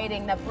the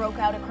rioting that broke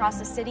out across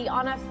the city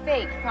on a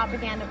fake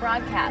propaganda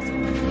broadcast.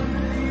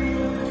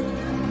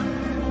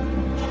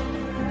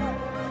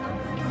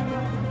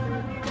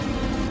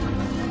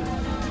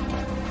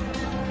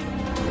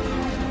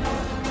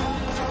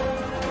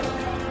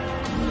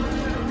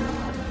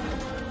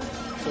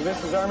 So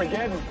this is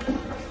Armageddon.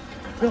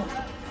 No,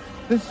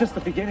 this is just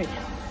the beginning.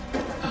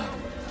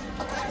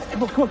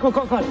 Come on, come on, come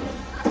on, come on.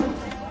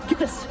 Get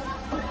this.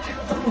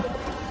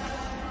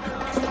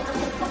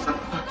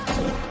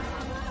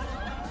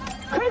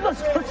 Craig,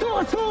 let's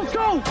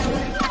go!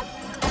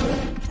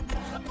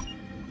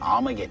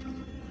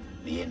 Armageddon,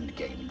 the end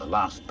game, the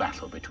last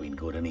battle between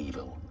good and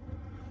evil.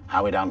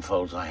 How it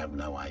unfolds, I have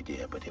no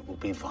idea, but it will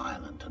be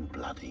violent and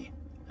bloody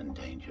and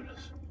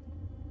dangerous.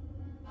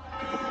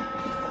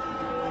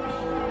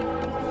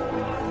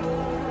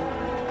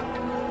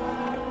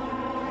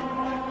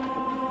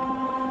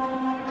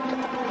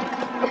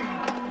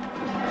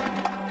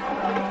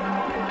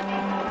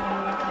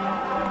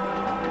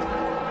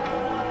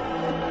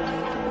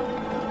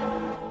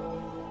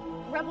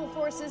 Rebel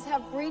forces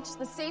have breached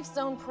the safe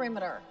zone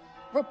perimeter.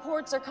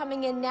 Reports are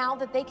coming in now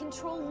that they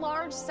control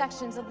large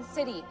sections of the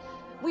city.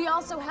 We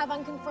also have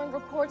unconfirmed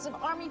reports of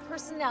Army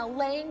personnel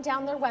laying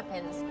down their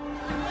weapons. Clear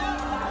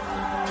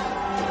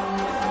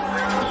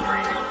the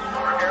streets,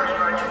 or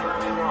airstrikes will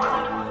be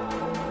launched.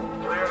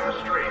 Clear the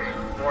streets,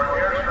 or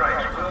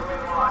airstrikes will be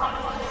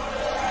launched.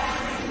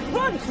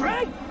 Run,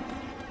 Craig!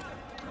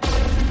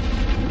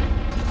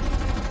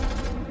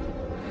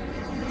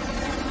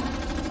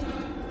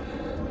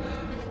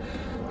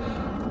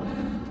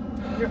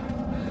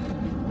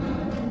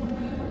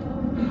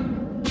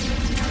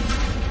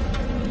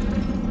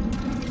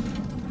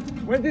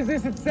 When does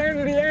this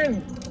insanity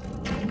end?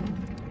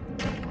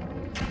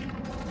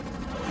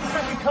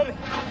 Something coming.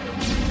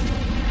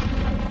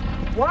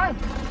 What?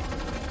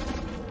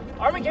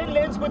 Armageddon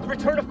ends with the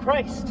return of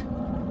Christ.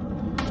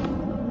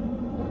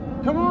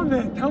 Come on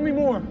then, tell me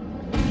more.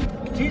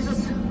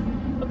 Jesus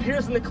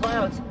appears in the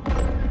clouds.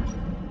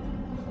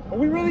 Are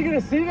we really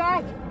gonna see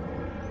that?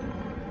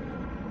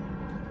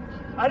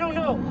 I don't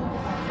know.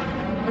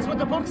 That's what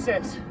the book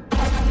says.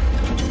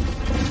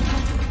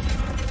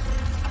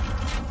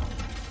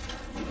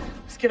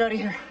 Let's get out of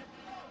here.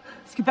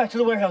 Let's get back to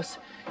the warehouse.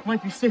 It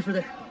might be safer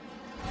there.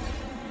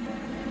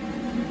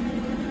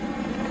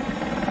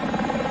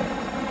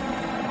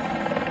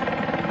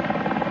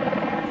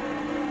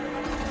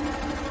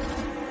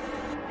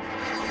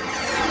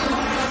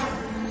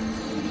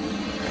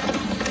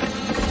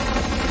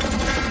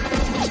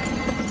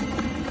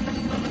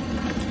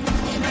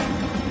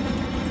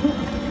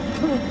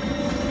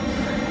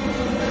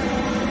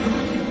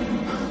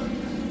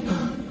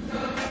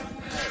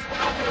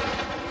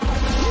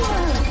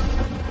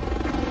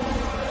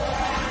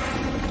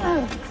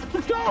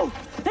 Let's go!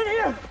 In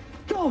here!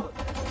 Go!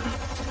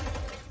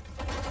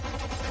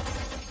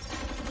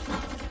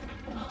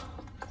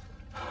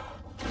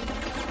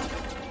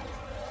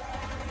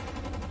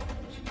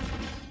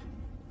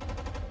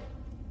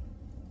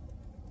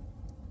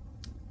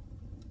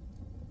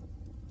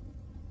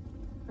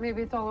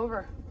 Maybe it's all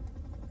over.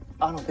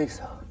 I don't think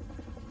so.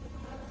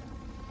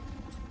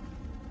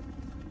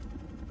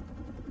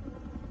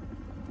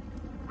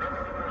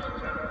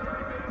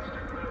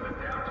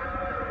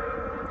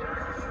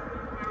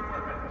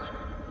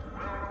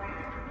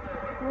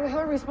 Where the hell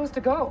are we supposed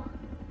to go?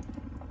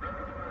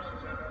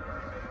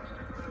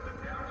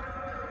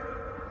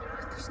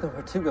 There's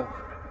nowhere to go.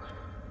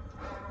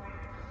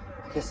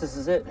 I guess this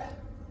is it.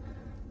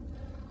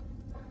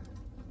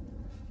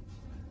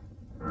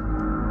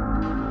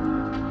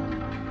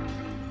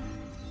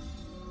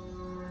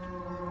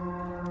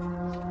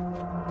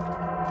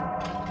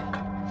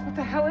 What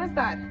the hell is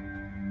that?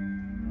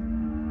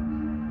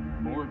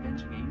 More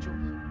avenging angels?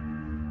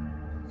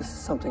 This is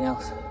something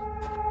else.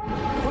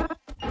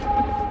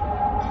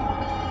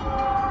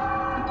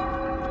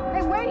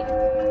 Hey, wait!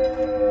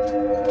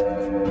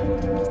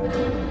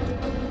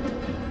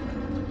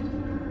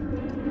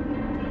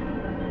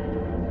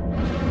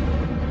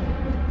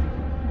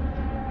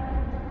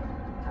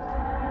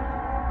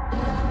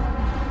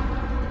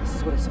 This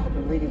is what it's all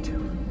been leading to.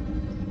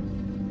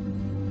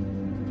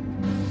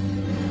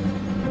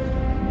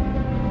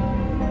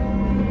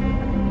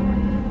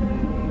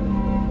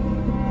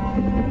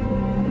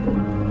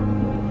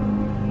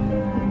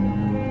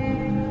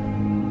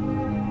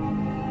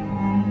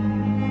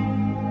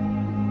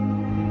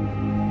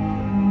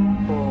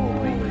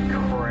 Holy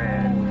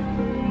crap.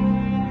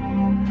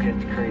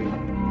 It's crazy.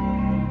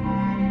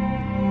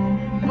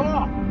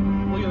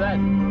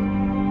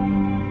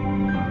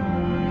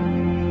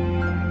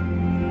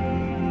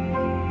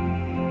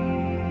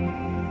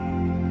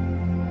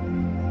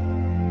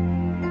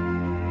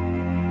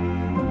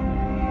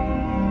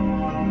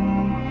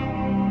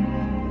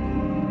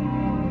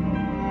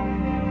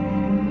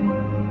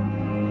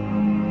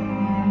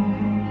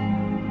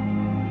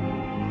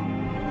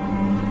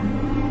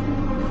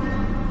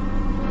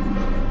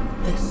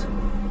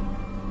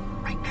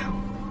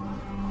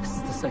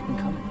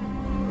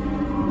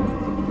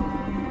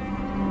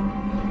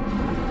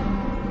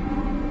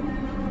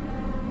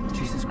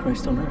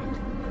 Christ on earth.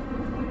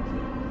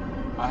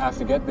 I have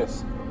to get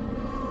this.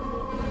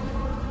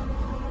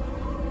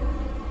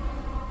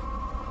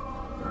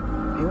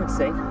 Are you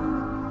insane?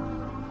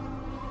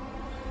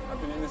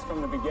 I've been in this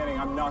from the beginning.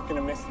 I'm not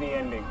gonna miss the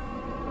ending.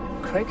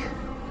 Craig,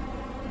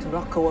 do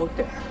not go out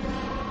there.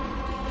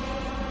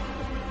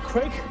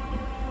 Craig,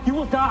 you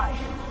will die.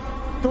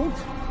 Don't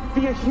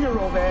be a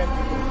hero, man.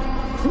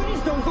 Please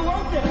don't go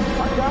out there.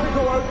 I gotta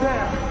go out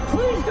there.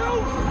 Please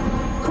don't.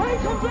 Craig,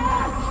 come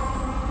back.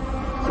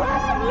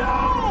 Craig, no!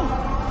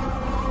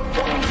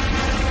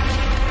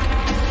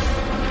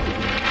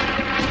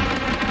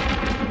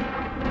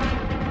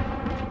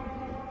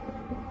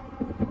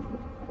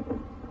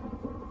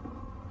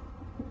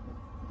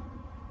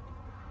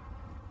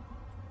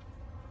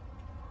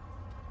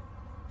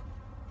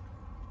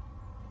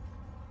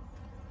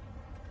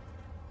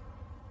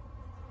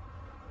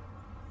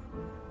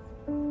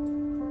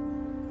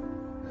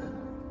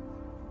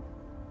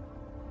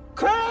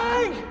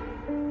 Craig!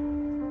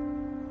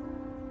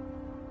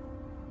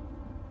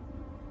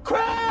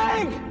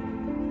 Craig!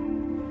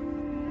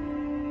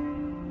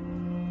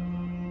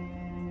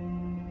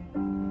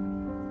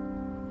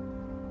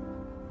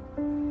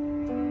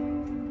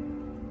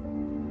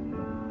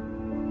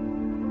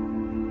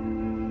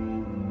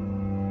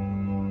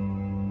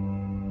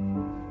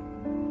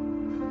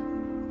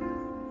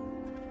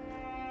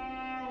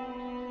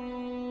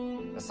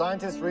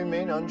 Scientists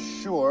remain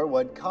unsure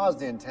what caused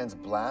the intense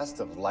blast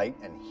of light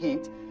and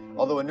heat,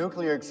 although a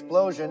nuclear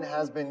explosion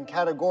has been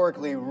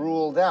categorically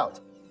ruled out.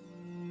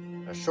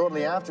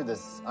 Shortly after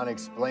this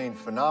unexplained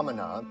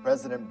phenomenon,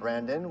 President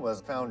Brandon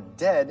was found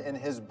dead in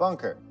his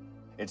bunker.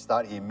 It's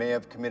thought he may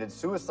have committed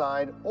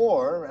suicide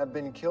or have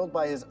been killed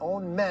by his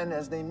own men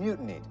as they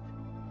mutinied.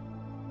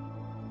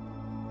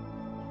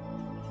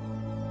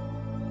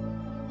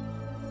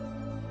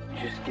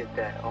 Just get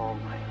that. Oh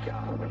my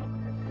God.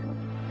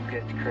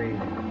 That's crazy.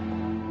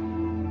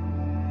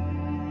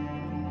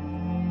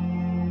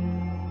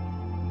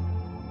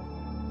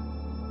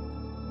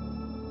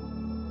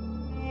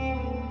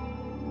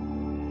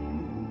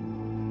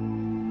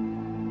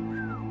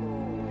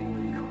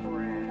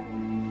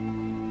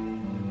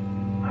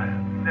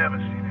 Never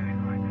seen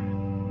anything like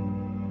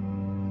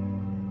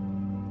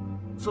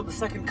So the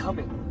second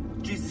coming,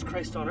 Jesus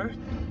Christ on earth?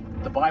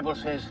 The Bible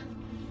says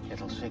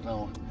it'll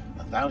signal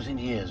 1,000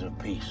 years of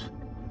peace.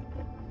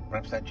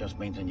 Perhaps that just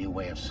means a new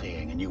way of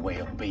seeing, a new way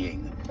of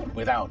being,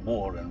 without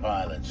war and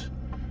violence.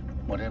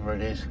 Whatever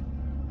it is,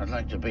 I'd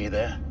like to be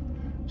there.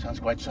 Sounds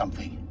quite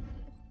something.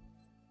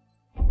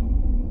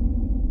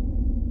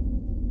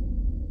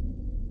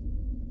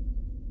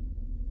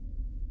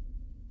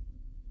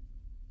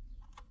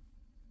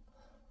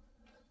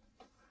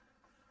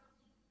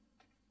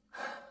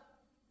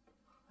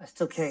 I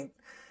still can't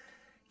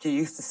get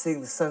used to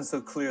seeing the sun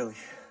so clearly.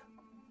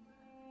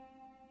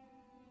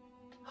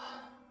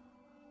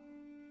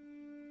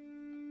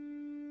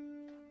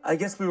 I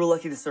guess we were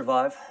lucky to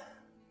survive,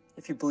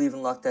 if you believe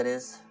in luck, that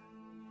is.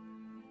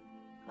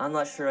 I'm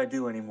not sure I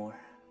do anymore.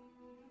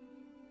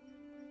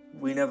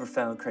 We never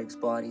found Craig's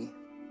body.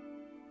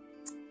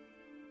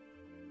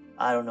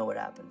 I don't know what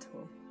happened to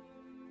him.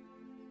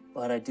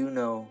 But I do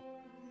know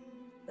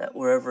that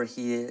wherever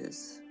he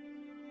is,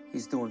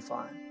 he's doing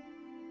fine.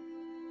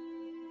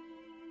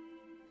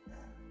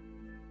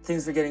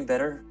 Things are getting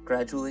better,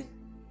 gradually.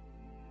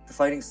 The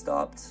fighting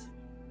stopped.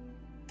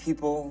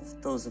 People,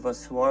 those of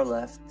us who are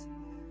left,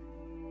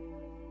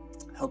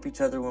 help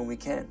each other when we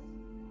can.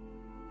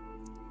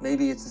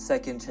 Maybe it's a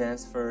second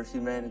chance for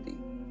humanity.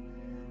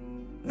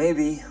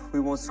 Maybe we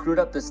won't screw it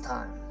up this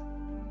time.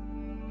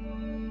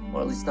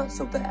 Or at least not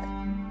so bad.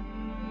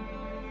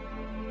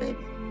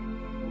 Maybe.